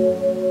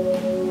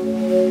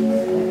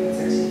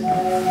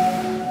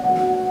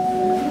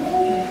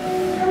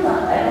 Come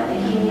on, I don't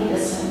think you need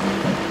this one.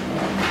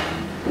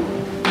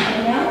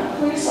 And now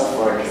pull yourself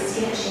forward because it's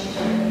going to change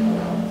everything a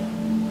little.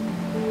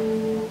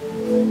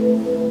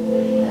 I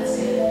think that's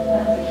good. I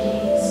don't think you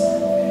need this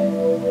one.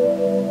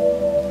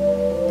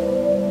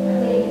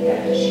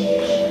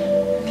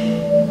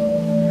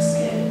 Looks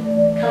good.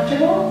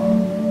 Comfortable?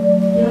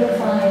 You look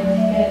fine.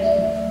 Good.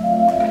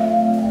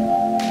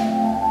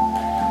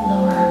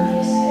 Lower our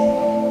music.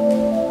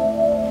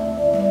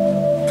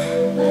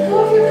 Let go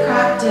of your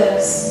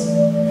practice.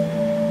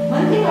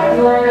 One thing I've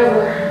learned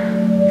over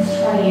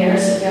 20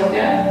 years of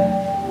yoga,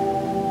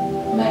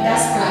 my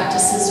best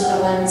practices are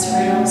the ones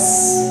where I don't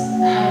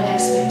have an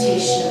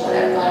expectation of what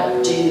I've got to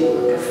do or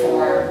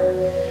perform.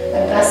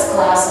 My best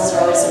classes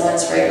are always the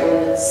ones where I go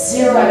in with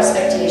zero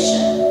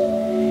expectation.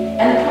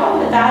 And the problem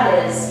with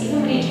that is,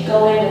 even when you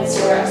go in with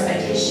zero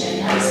expectation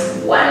and have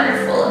this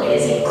wonderful,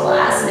 amazing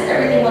class and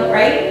everything went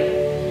right,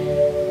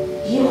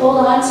 you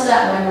hold on to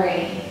that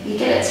memory. You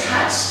get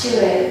attached to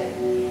it.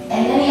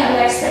 And then you have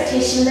an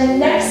expectation the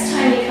next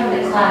time you come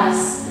to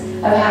class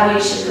of how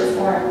you should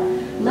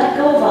perform. Let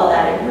go of all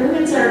that. It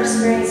ruins our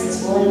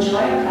experiences. We'll enjoy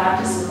our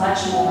practice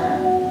much more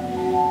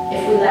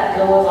if we let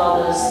go of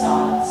all those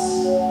thoughts.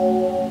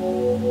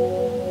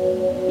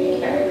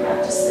 Make every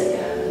practice like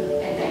an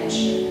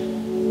adventure.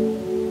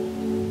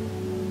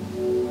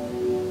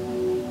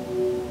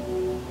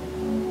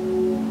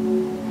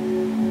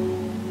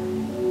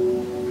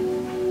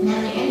 Now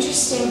the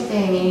interesting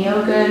thing in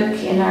yoga,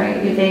 in our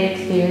Ayurvedic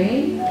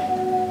theory,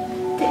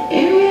 the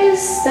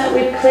areas that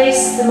we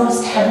place the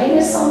most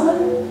heaviness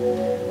on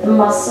the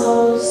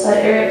muscles,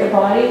 that area of the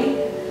body.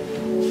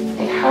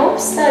 It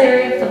helps that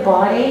area of the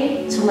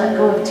body to let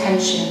go of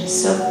tension.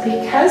 So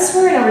because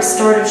we're in a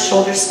restorative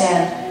shoulder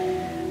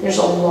stand, there's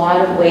a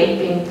lot of weight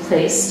being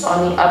placed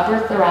on the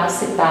upper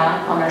thoracic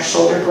back, on our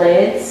shoulder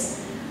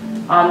blades,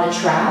 on the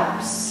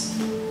traps.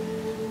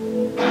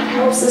 That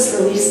helps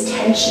us release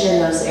tension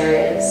in those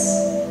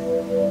areas.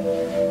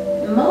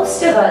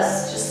 Most of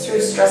us, just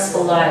through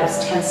stressful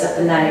lives, tense up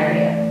in that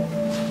area.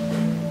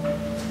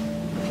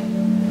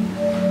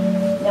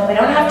 Now we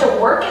don't have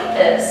to work at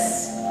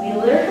this. We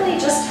literally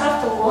just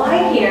have to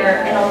lie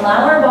here and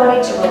allow our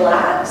body to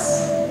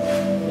relax.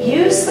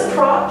 Use the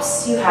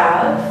props you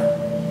have,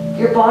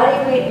 your body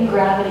weight and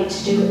gravity,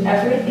 to do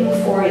everything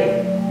for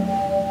you.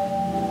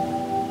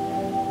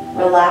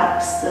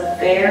 Relax the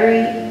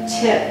very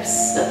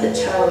tips of the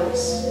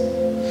toes.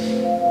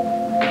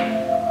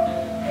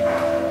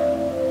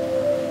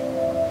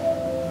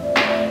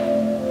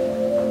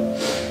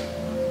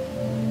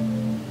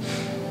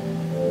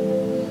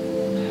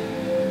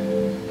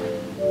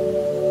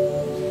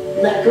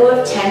 Let go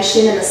of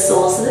tension in the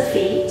soles of the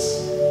feet.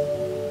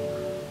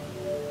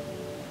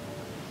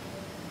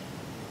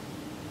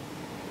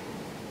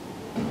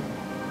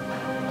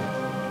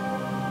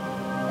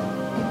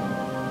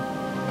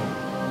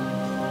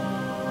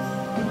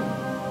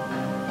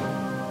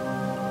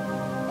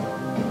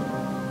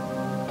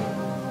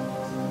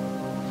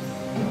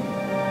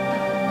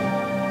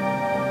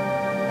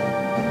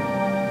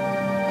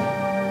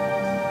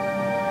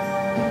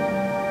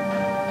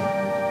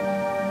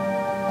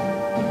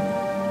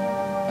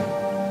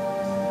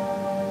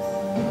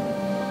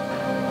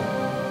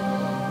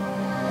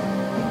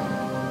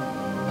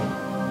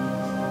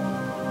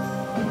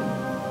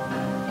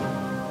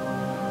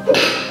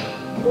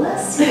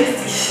 Bless you.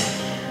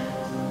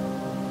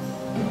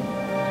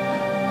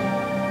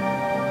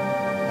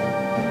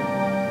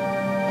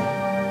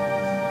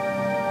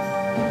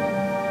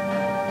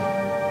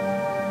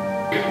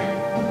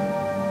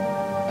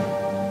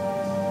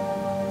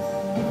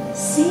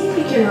 See if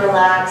you can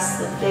relax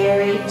the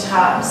very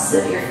tops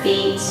of your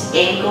feet,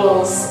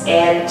 ankles,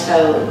 and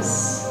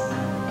toes.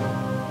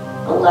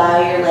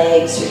 Allow your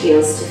legs or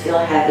heels to feel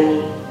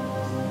heavy.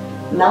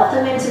 Melt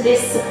them into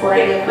this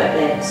supporting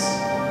equipment.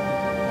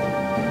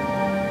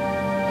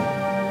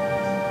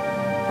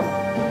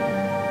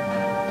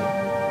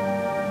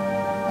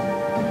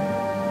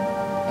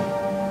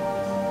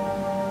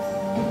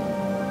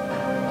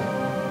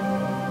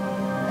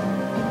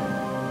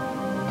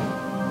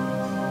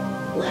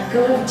 Let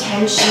go of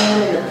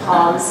tension in the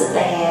palms of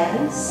the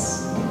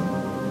hands.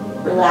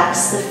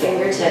 Relax the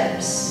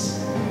fingertips.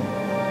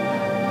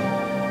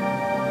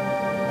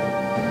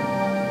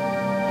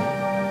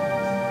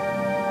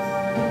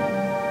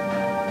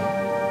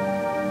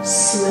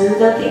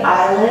 Smooth out the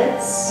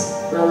eyelids.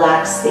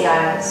 Relax the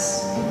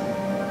eyes.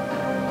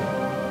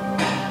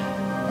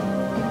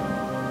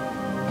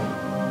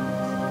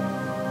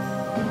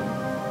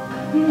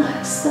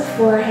 Relax the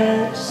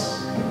forehead,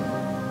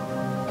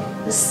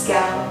 the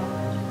scalp.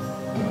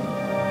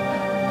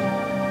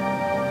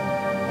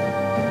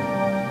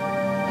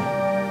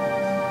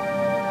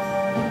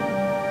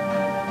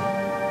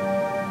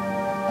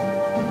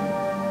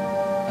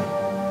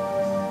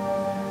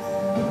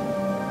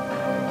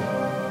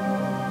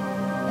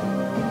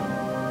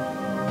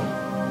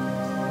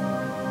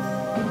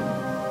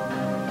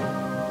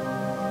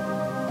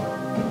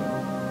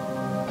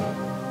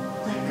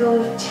 Let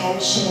go of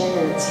tension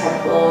in the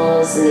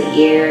temples and the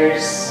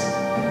ears.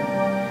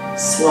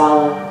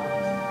 Swallow.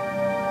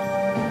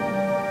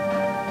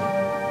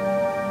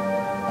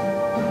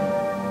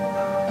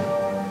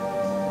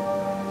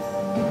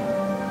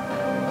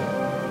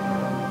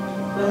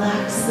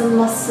 Relax the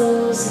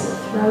muscles in the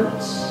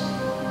throat.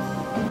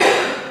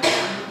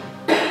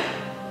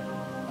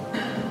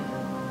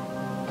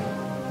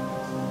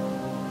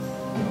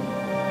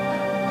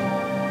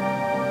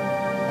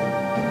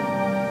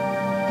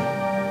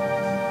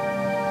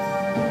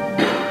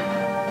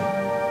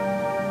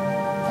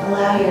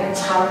 Allow your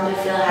tongue to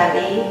feel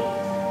heavy.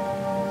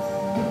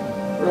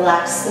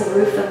 Relax the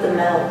roof of the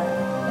mouth.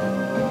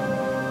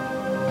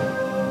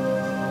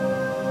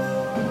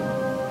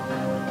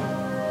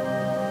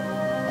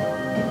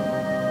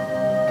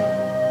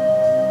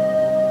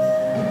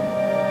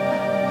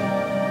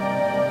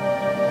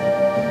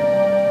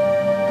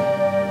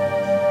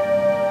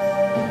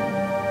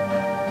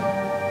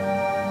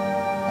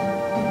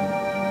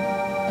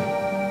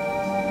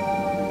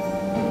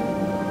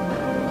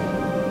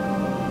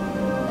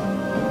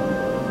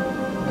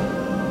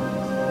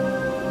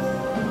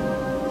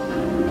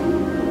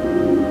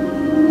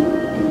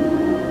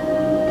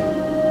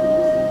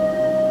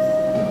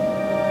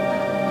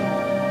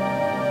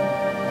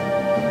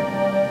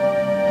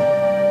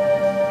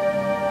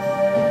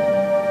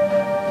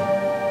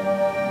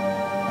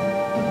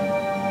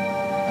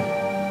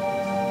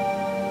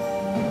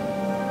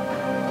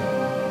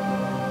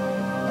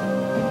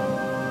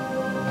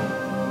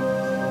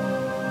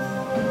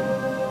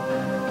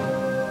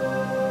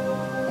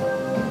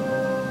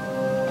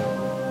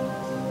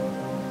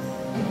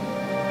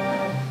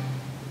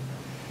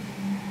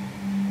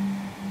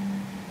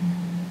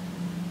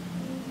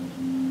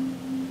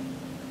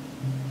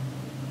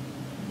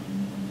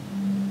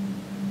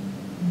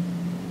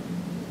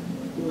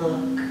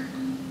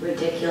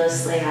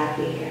 ridiculously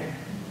happy here.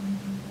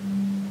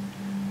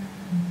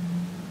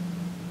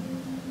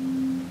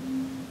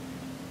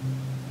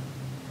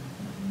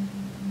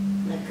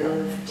 Let go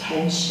of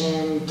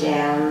tension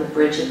down the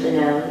bridge of the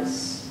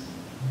nose.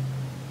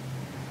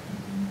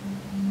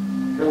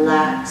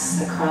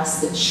 Relax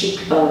across the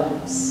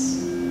cheekbones.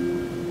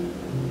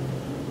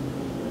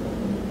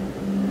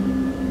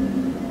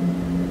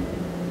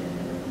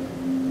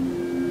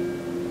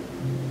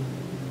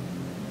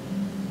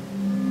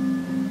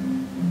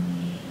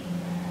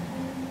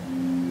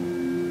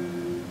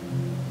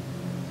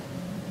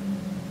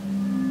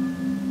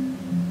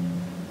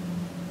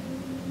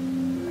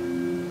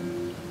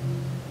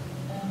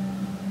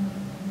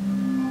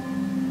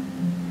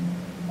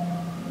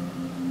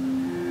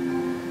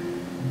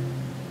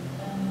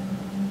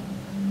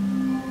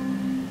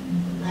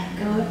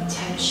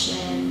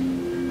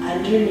 Tension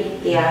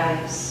underneath the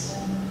eyes.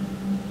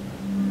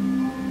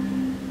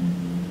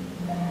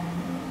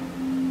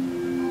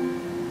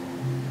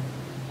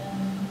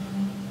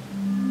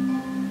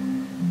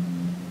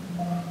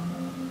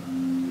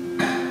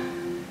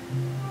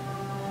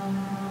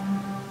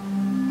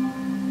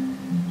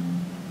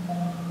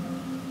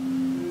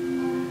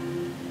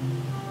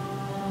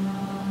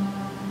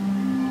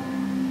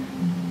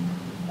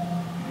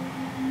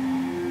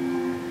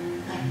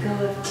 Let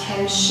go of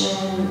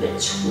tension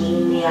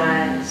between the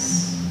eyes.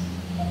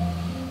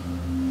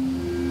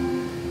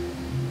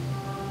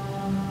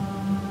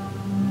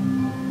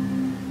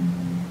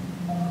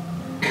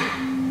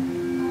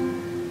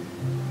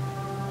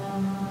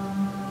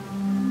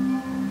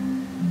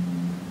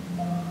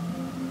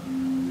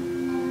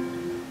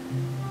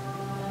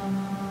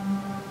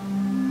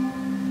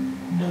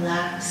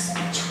 Relax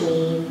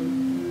between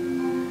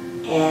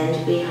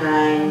and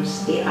behind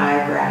the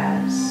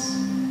eyebrows.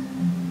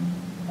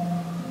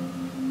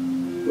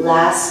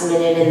 Last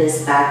minute in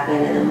this back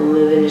bend, and then we'll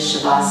move into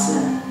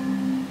Shavasana.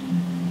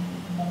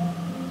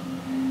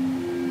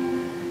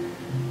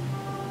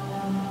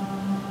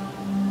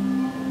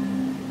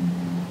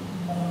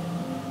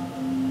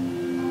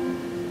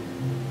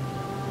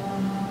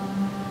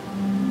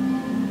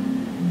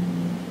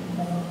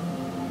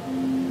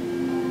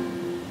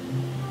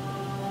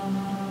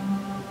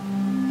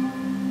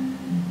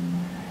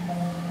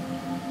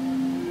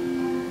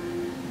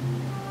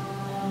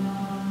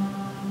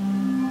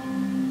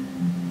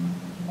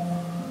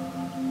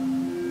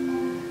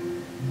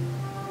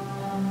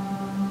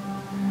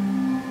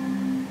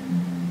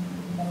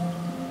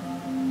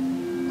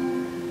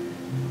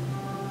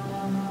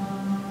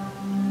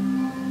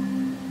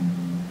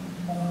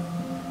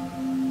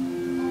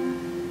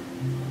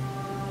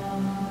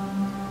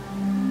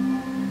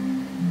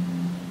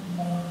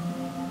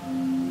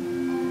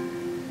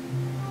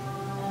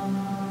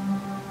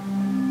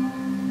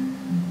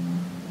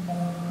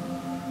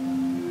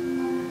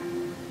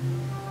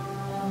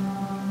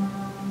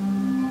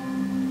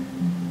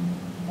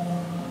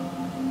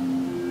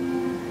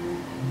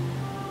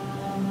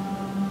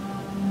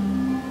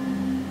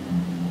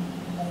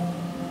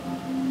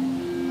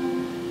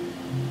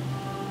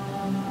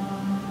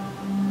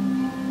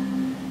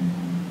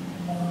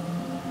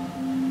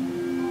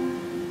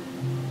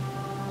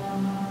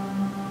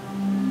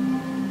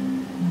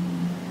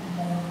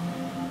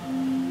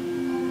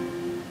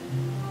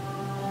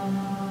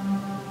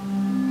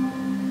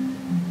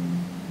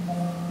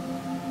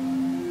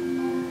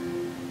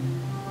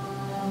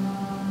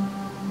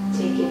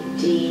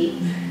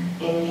 Deep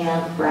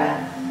inhale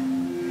breath.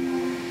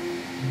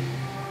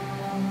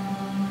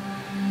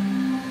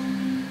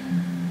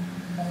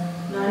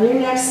 And on your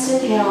next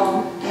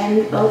inhale,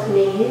 bend both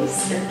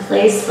knees and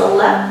place the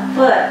left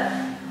foot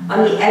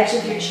on the edge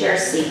of your chair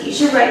seat.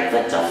 Use your right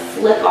foot to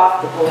flick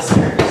off the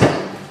bolsters.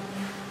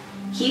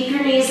 Keep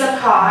your knees up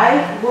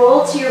high,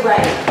 roll to your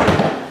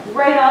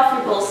right off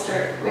your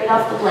bolster, right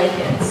off the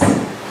blankets.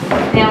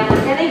 Now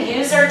we're going to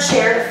use our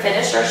chair to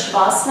finish our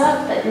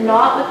Shavasana, but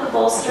not with the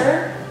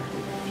bolster.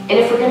 And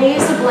if we're going to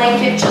use the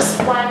blanket, just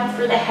one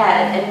for the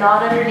head and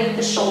not underneath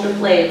the shoulder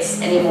blades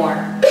anymore.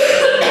 So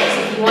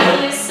if you want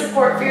to use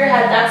support for your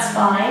head, that's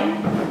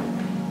fine.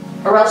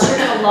 Or else you're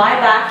going to lie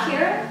back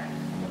here,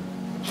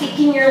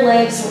 kicking your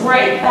legs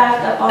right back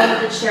up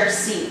onto the chair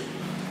seat.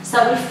 So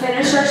that we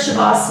finish our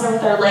Shavasana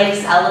with our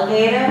legs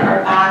elevated,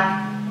 our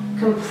back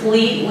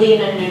completely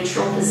in a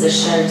neutral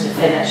position to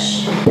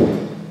finish.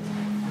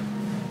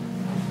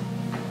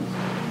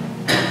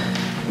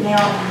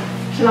 Now,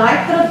 can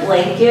I put a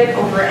blanket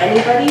over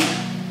anybody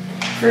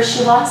for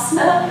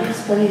Shavasana?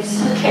 Yes,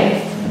 please.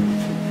 Okay.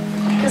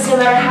 Because no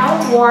matter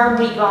how warm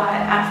we got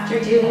after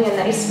doing a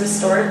nice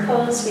restorative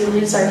pose, we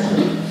lose our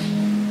heat.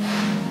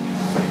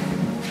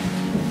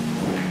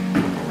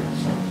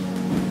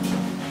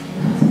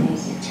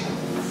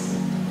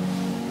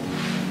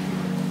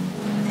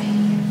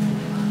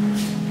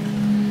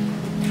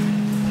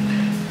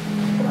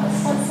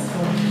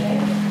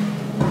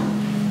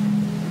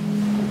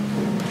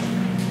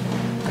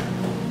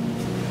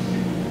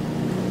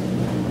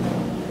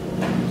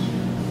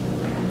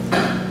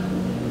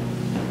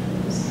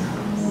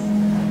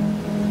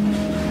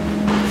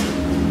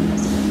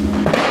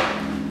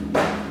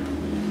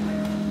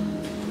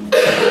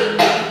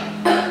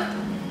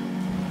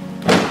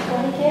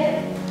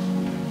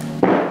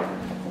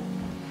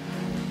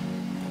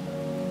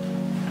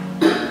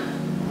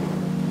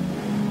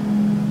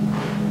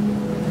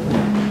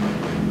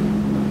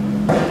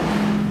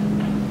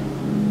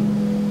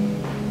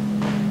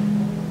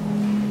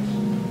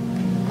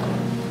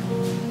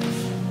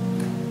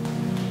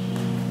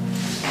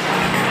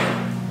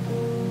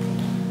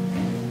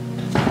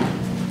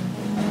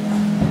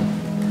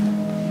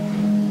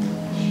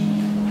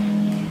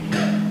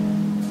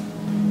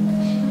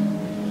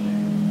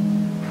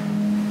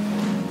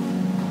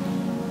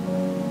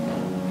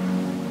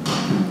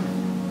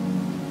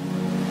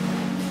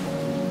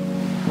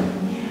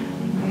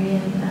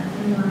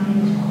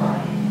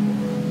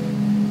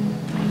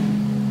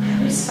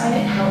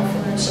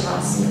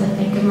 Shavasana, I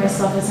think of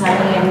myself as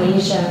having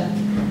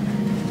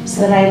amnesia,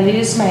 so that I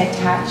lose my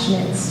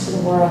attachments to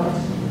the world.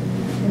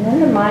 And then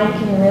the mind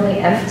can be really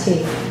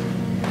empty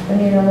when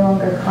you're no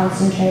longer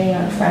concentrating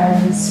on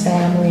friends,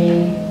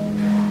 family,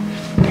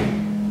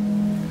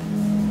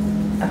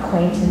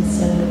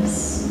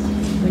 acquaintances,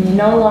 when you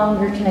no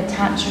longer can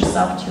attach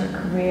yourself to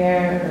a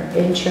career or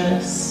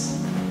interests.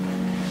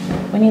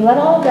 When you let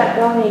all of that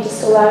go and you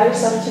just allow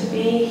yourself to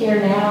be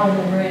here now in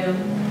the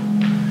room.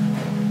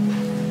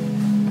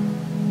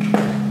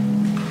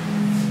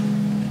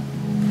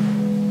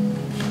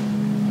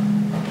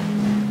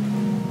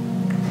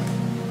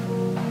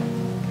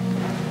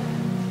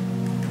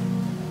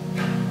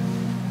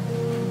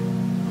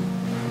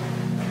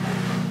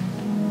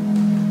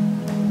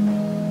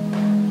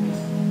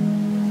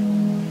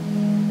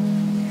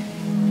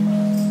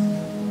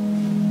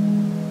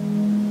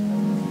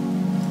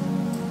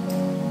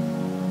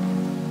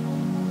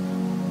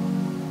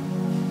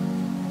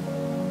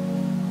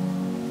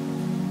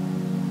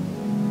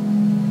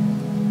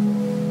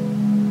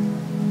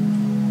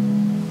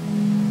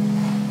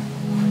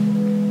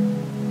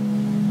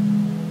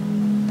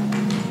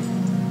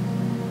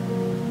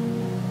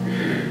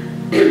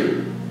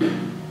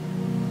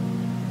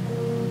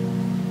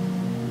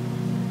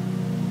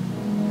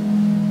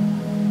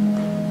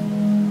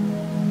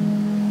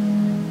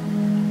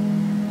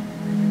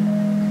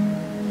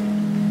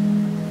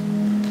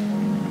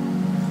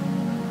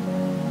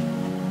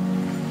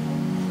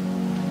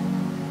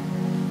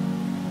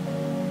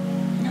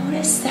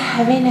 Notice the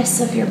heaviness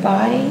of your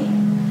body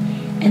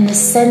and the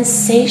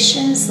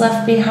sensations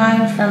left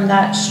behind from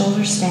that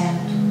shoulder stand.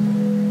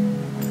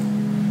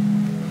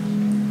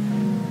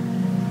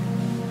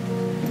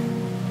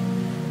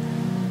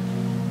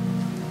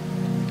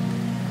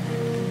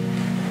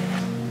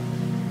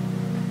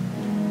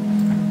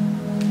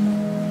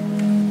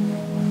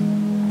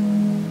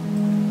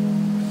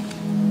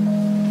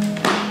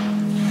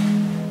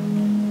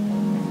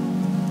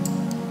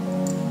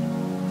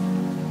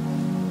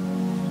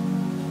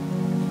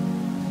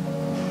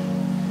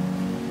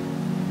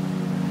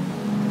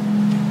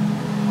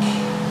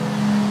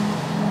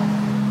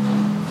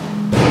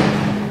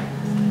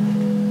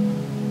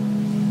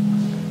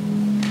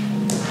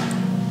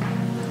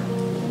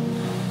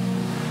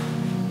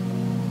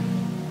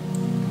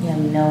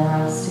 Nowhere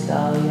else to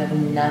go. You have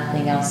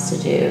nothing else to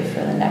do for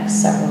the next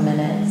several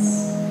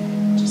minutes.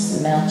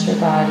 Just melt your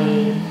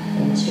body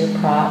into your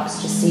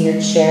props. Just see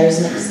your chair as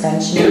an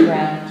extension of the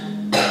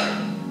ground.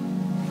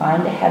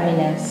 Find a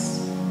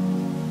heaviness.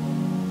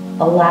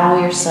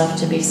 Allow yourself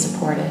to be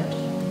supported.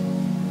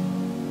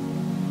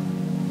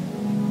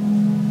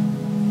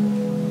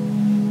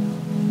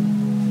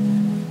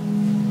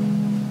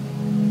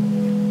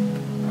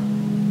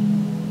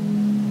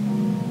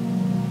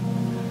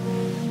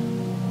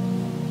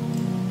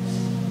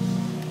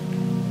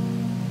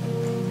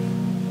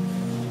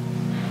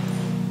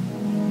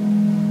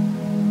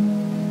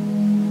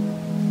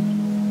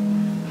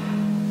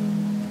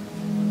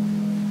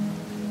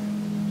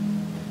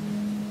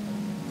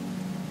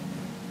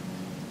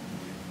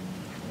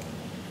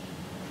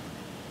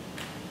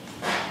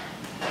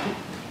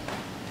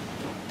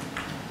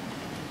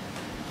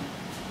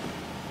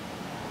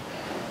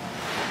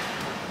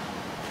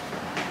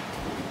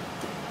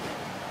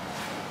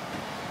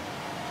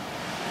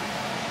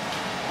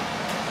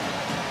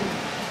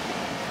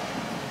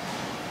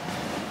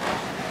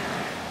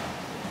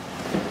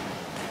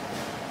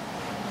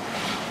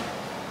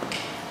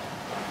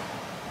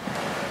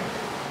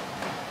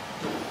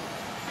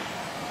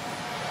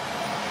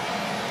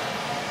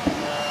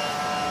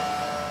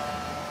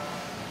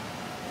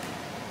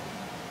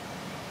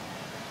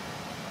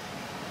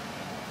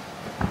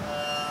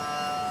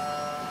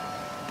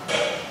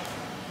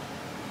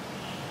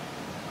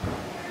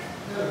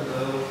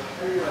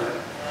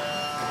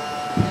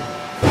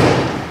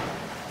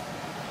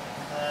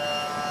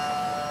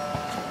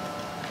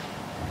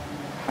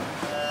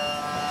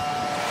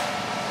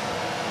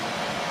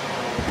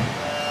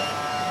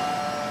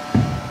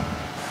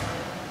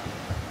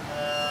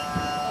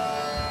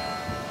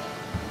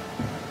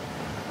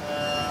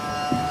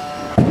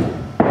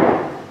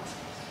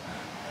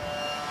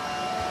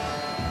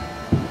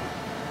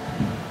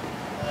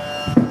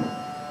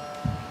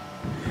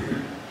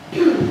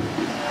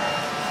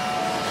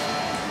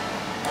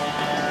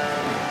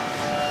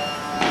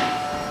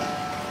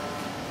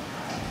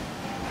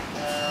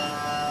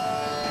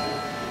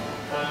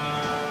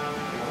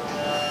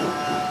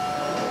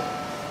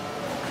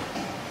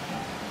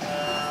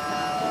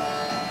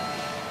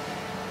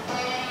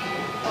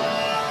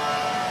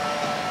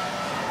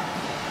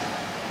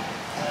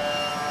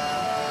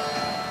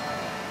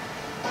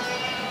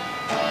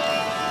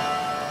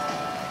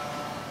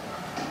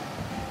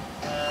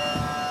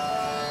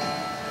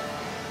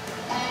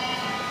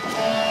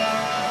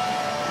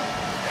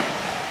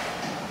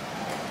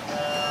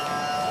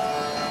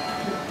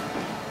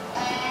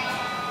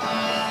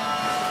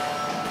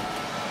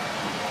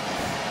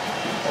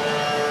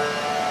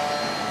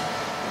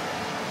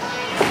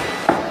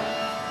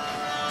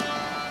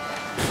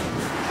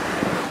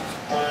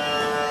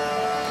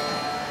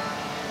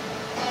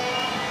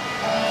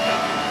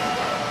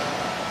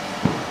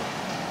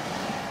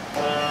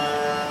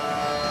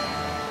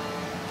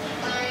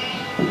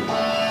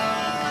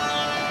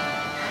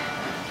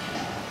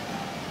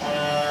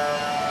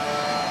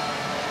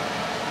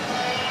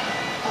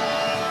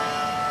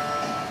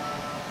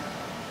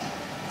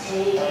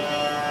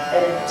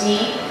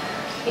 deep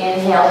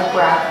inhale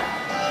breath.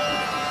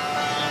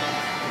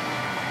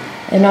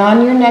 And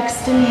on your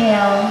next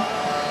inhale,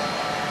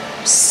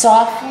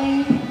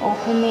 softly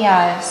open the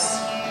eyes.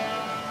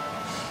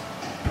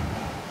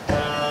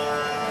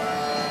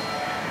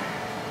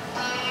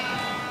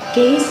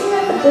 Gazing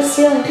up at the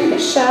ceiling, pick a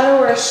shadow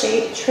or a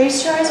shape.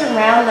 Trace your eyes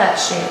around that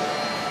shape.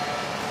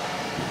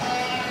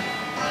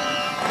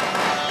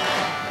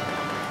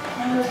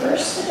 And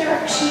reverse the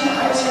direction your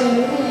eyes are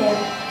moving in.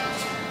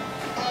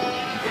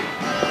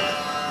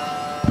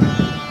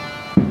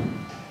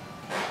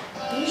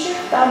 Use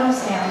your thumbs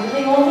now.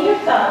 Moving only your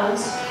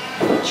thumbs.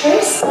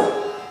 Trace them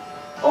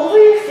over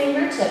your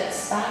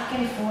fingertips, back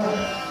and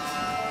forth.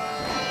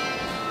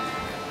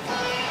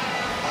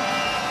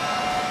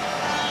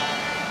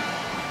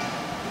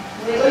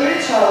 Wiggle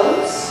your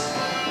toes,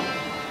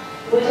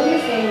 wiggle your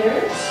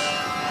fingers,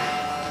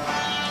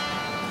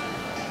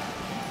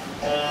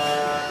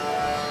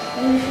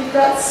 and if you've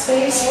got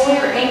space, roll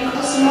your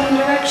ankles in one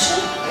direction,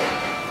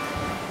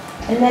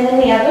 and then in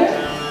the other.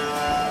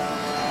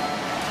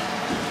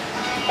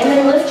 And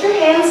then lift your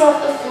hands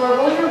off the floor,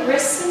 roll your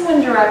wrists in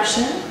one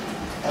direction,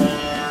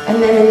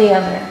 and then in the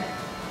other.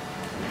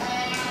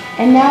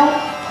 And now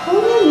pull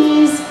your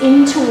knees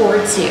in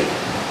towards you.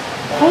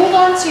 Hold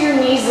on to your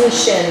knees and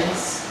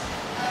shins.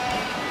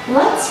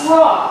 Let's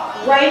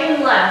rock right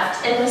and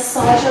left and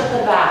massage up the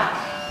back.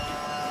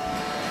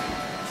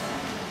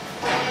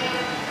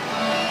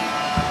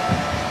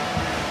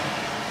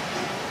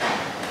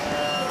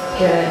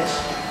 Good.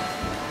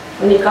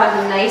 When you've got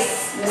a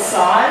nice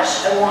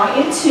massage, I want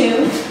you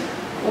to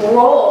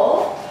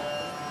roll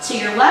to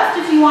your left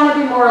if you want to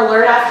be more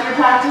alert after your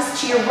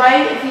practice, to your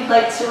right if you'd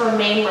like to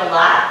remain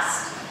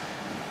relaxed.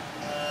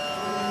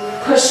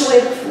 Push away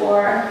the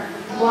floor.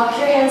 Walk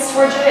your hands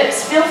towards your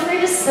hips. Feel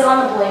free to sit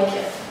on the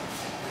blanket.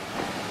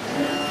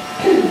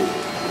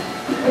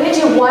 We're going to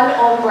do one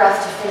Om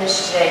breath to finish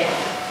today.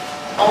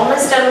 Om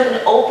is done with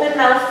an open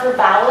mouth for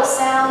vowel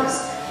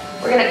sounds.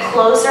 We're going to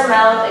close our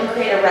mouth and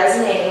create a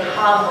resonating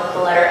hum with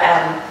the letter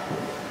M.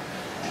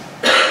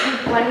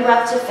 One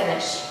breath to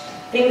finish.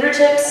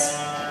 Fingertips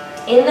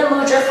in the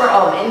mudra for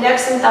Om.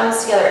 Index and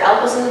thumbs together.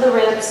 Elbows into the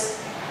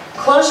ribs.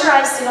 Close your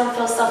eyes so you don't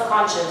feel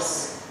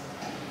self-conscious.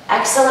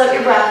 Exhale out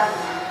your breath.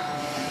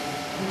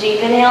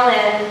 Deep inhale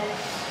in.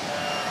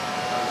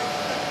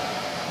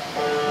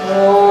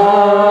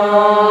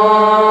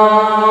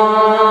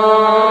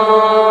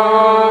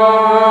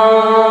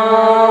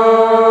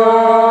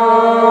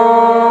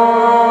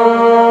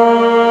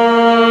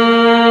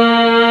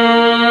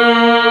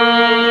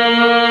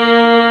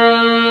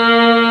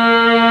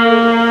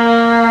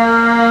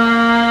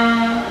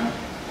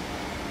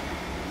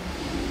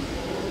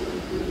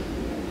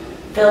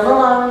 Fill the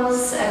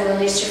lungs and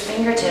release your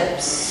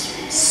fingertips.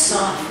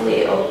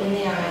 Softly open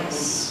the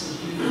eyes.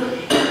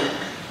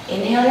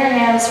 Inhale your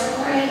hands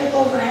right up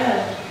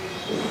overhead.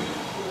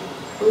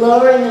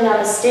 Lower in the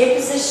namaste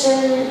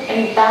position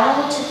and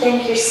bow to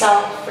thank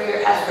yourself for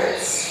your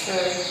efforts,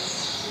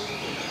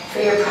 for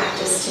your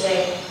practice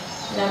today.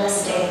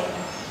 Namaste.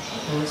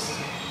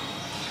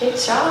 Good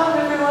job,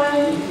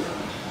 everyone.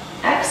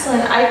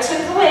 Excellent. I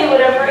took away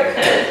whatever I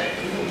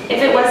could.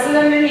 If it wasn't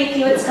underneath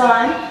you, it's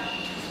gone.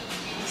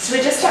 So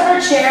we just have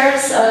our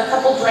chairs, a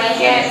couple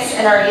blankets,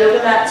 and our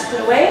yoga mat to put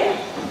away.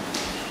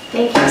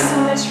 Thank you so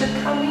much for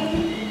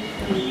coming.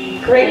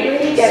 Great way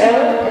to get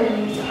out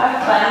and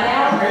have fun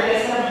now. Are you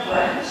guys going to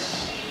brunch?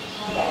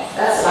 Yes.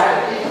 That's what I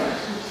would do.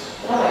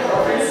 Oh, my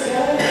girlfriend's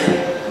together.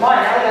 Come on,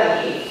 now we gotta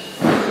eat.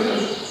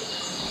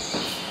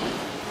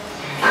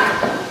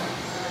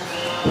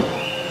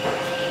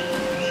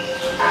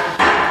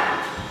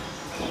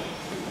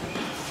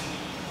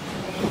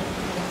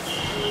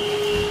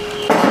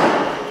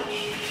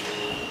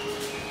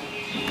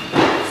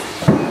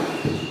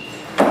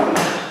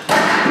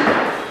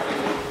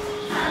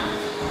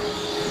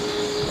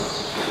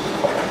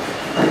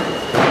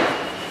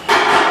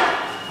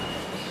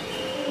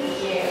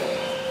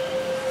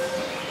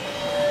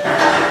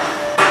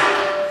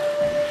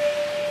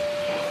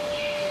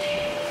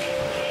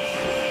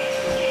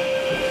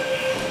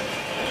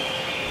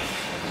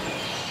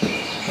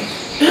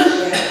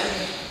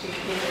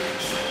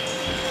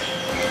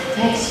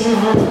 Thanks,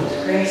 Simone.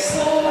 Great.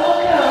 So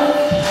welcome.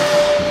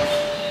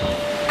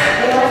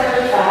 They went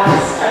really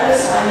fast. I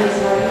just find these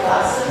morning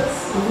classes.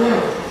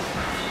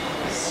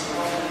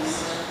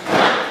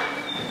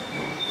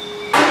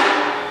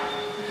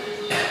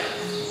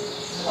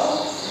 Oh,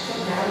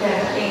 okay.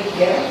 Thank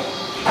you.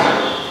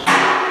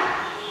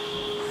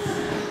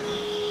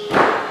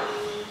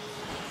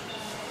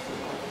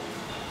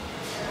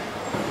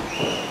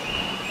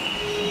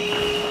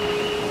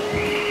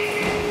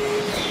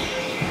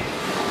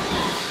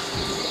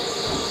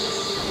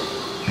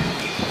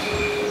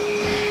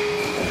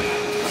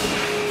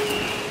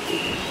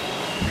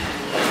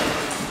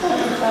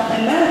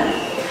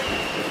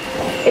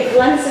 It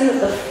blends in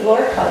with the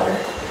floor color.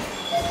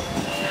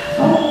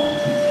 Oh,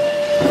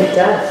 it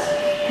does.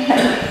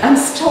 I'm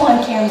still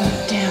on camera.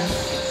 Damn.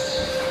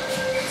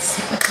 Let's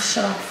see if I can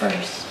shut off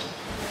first.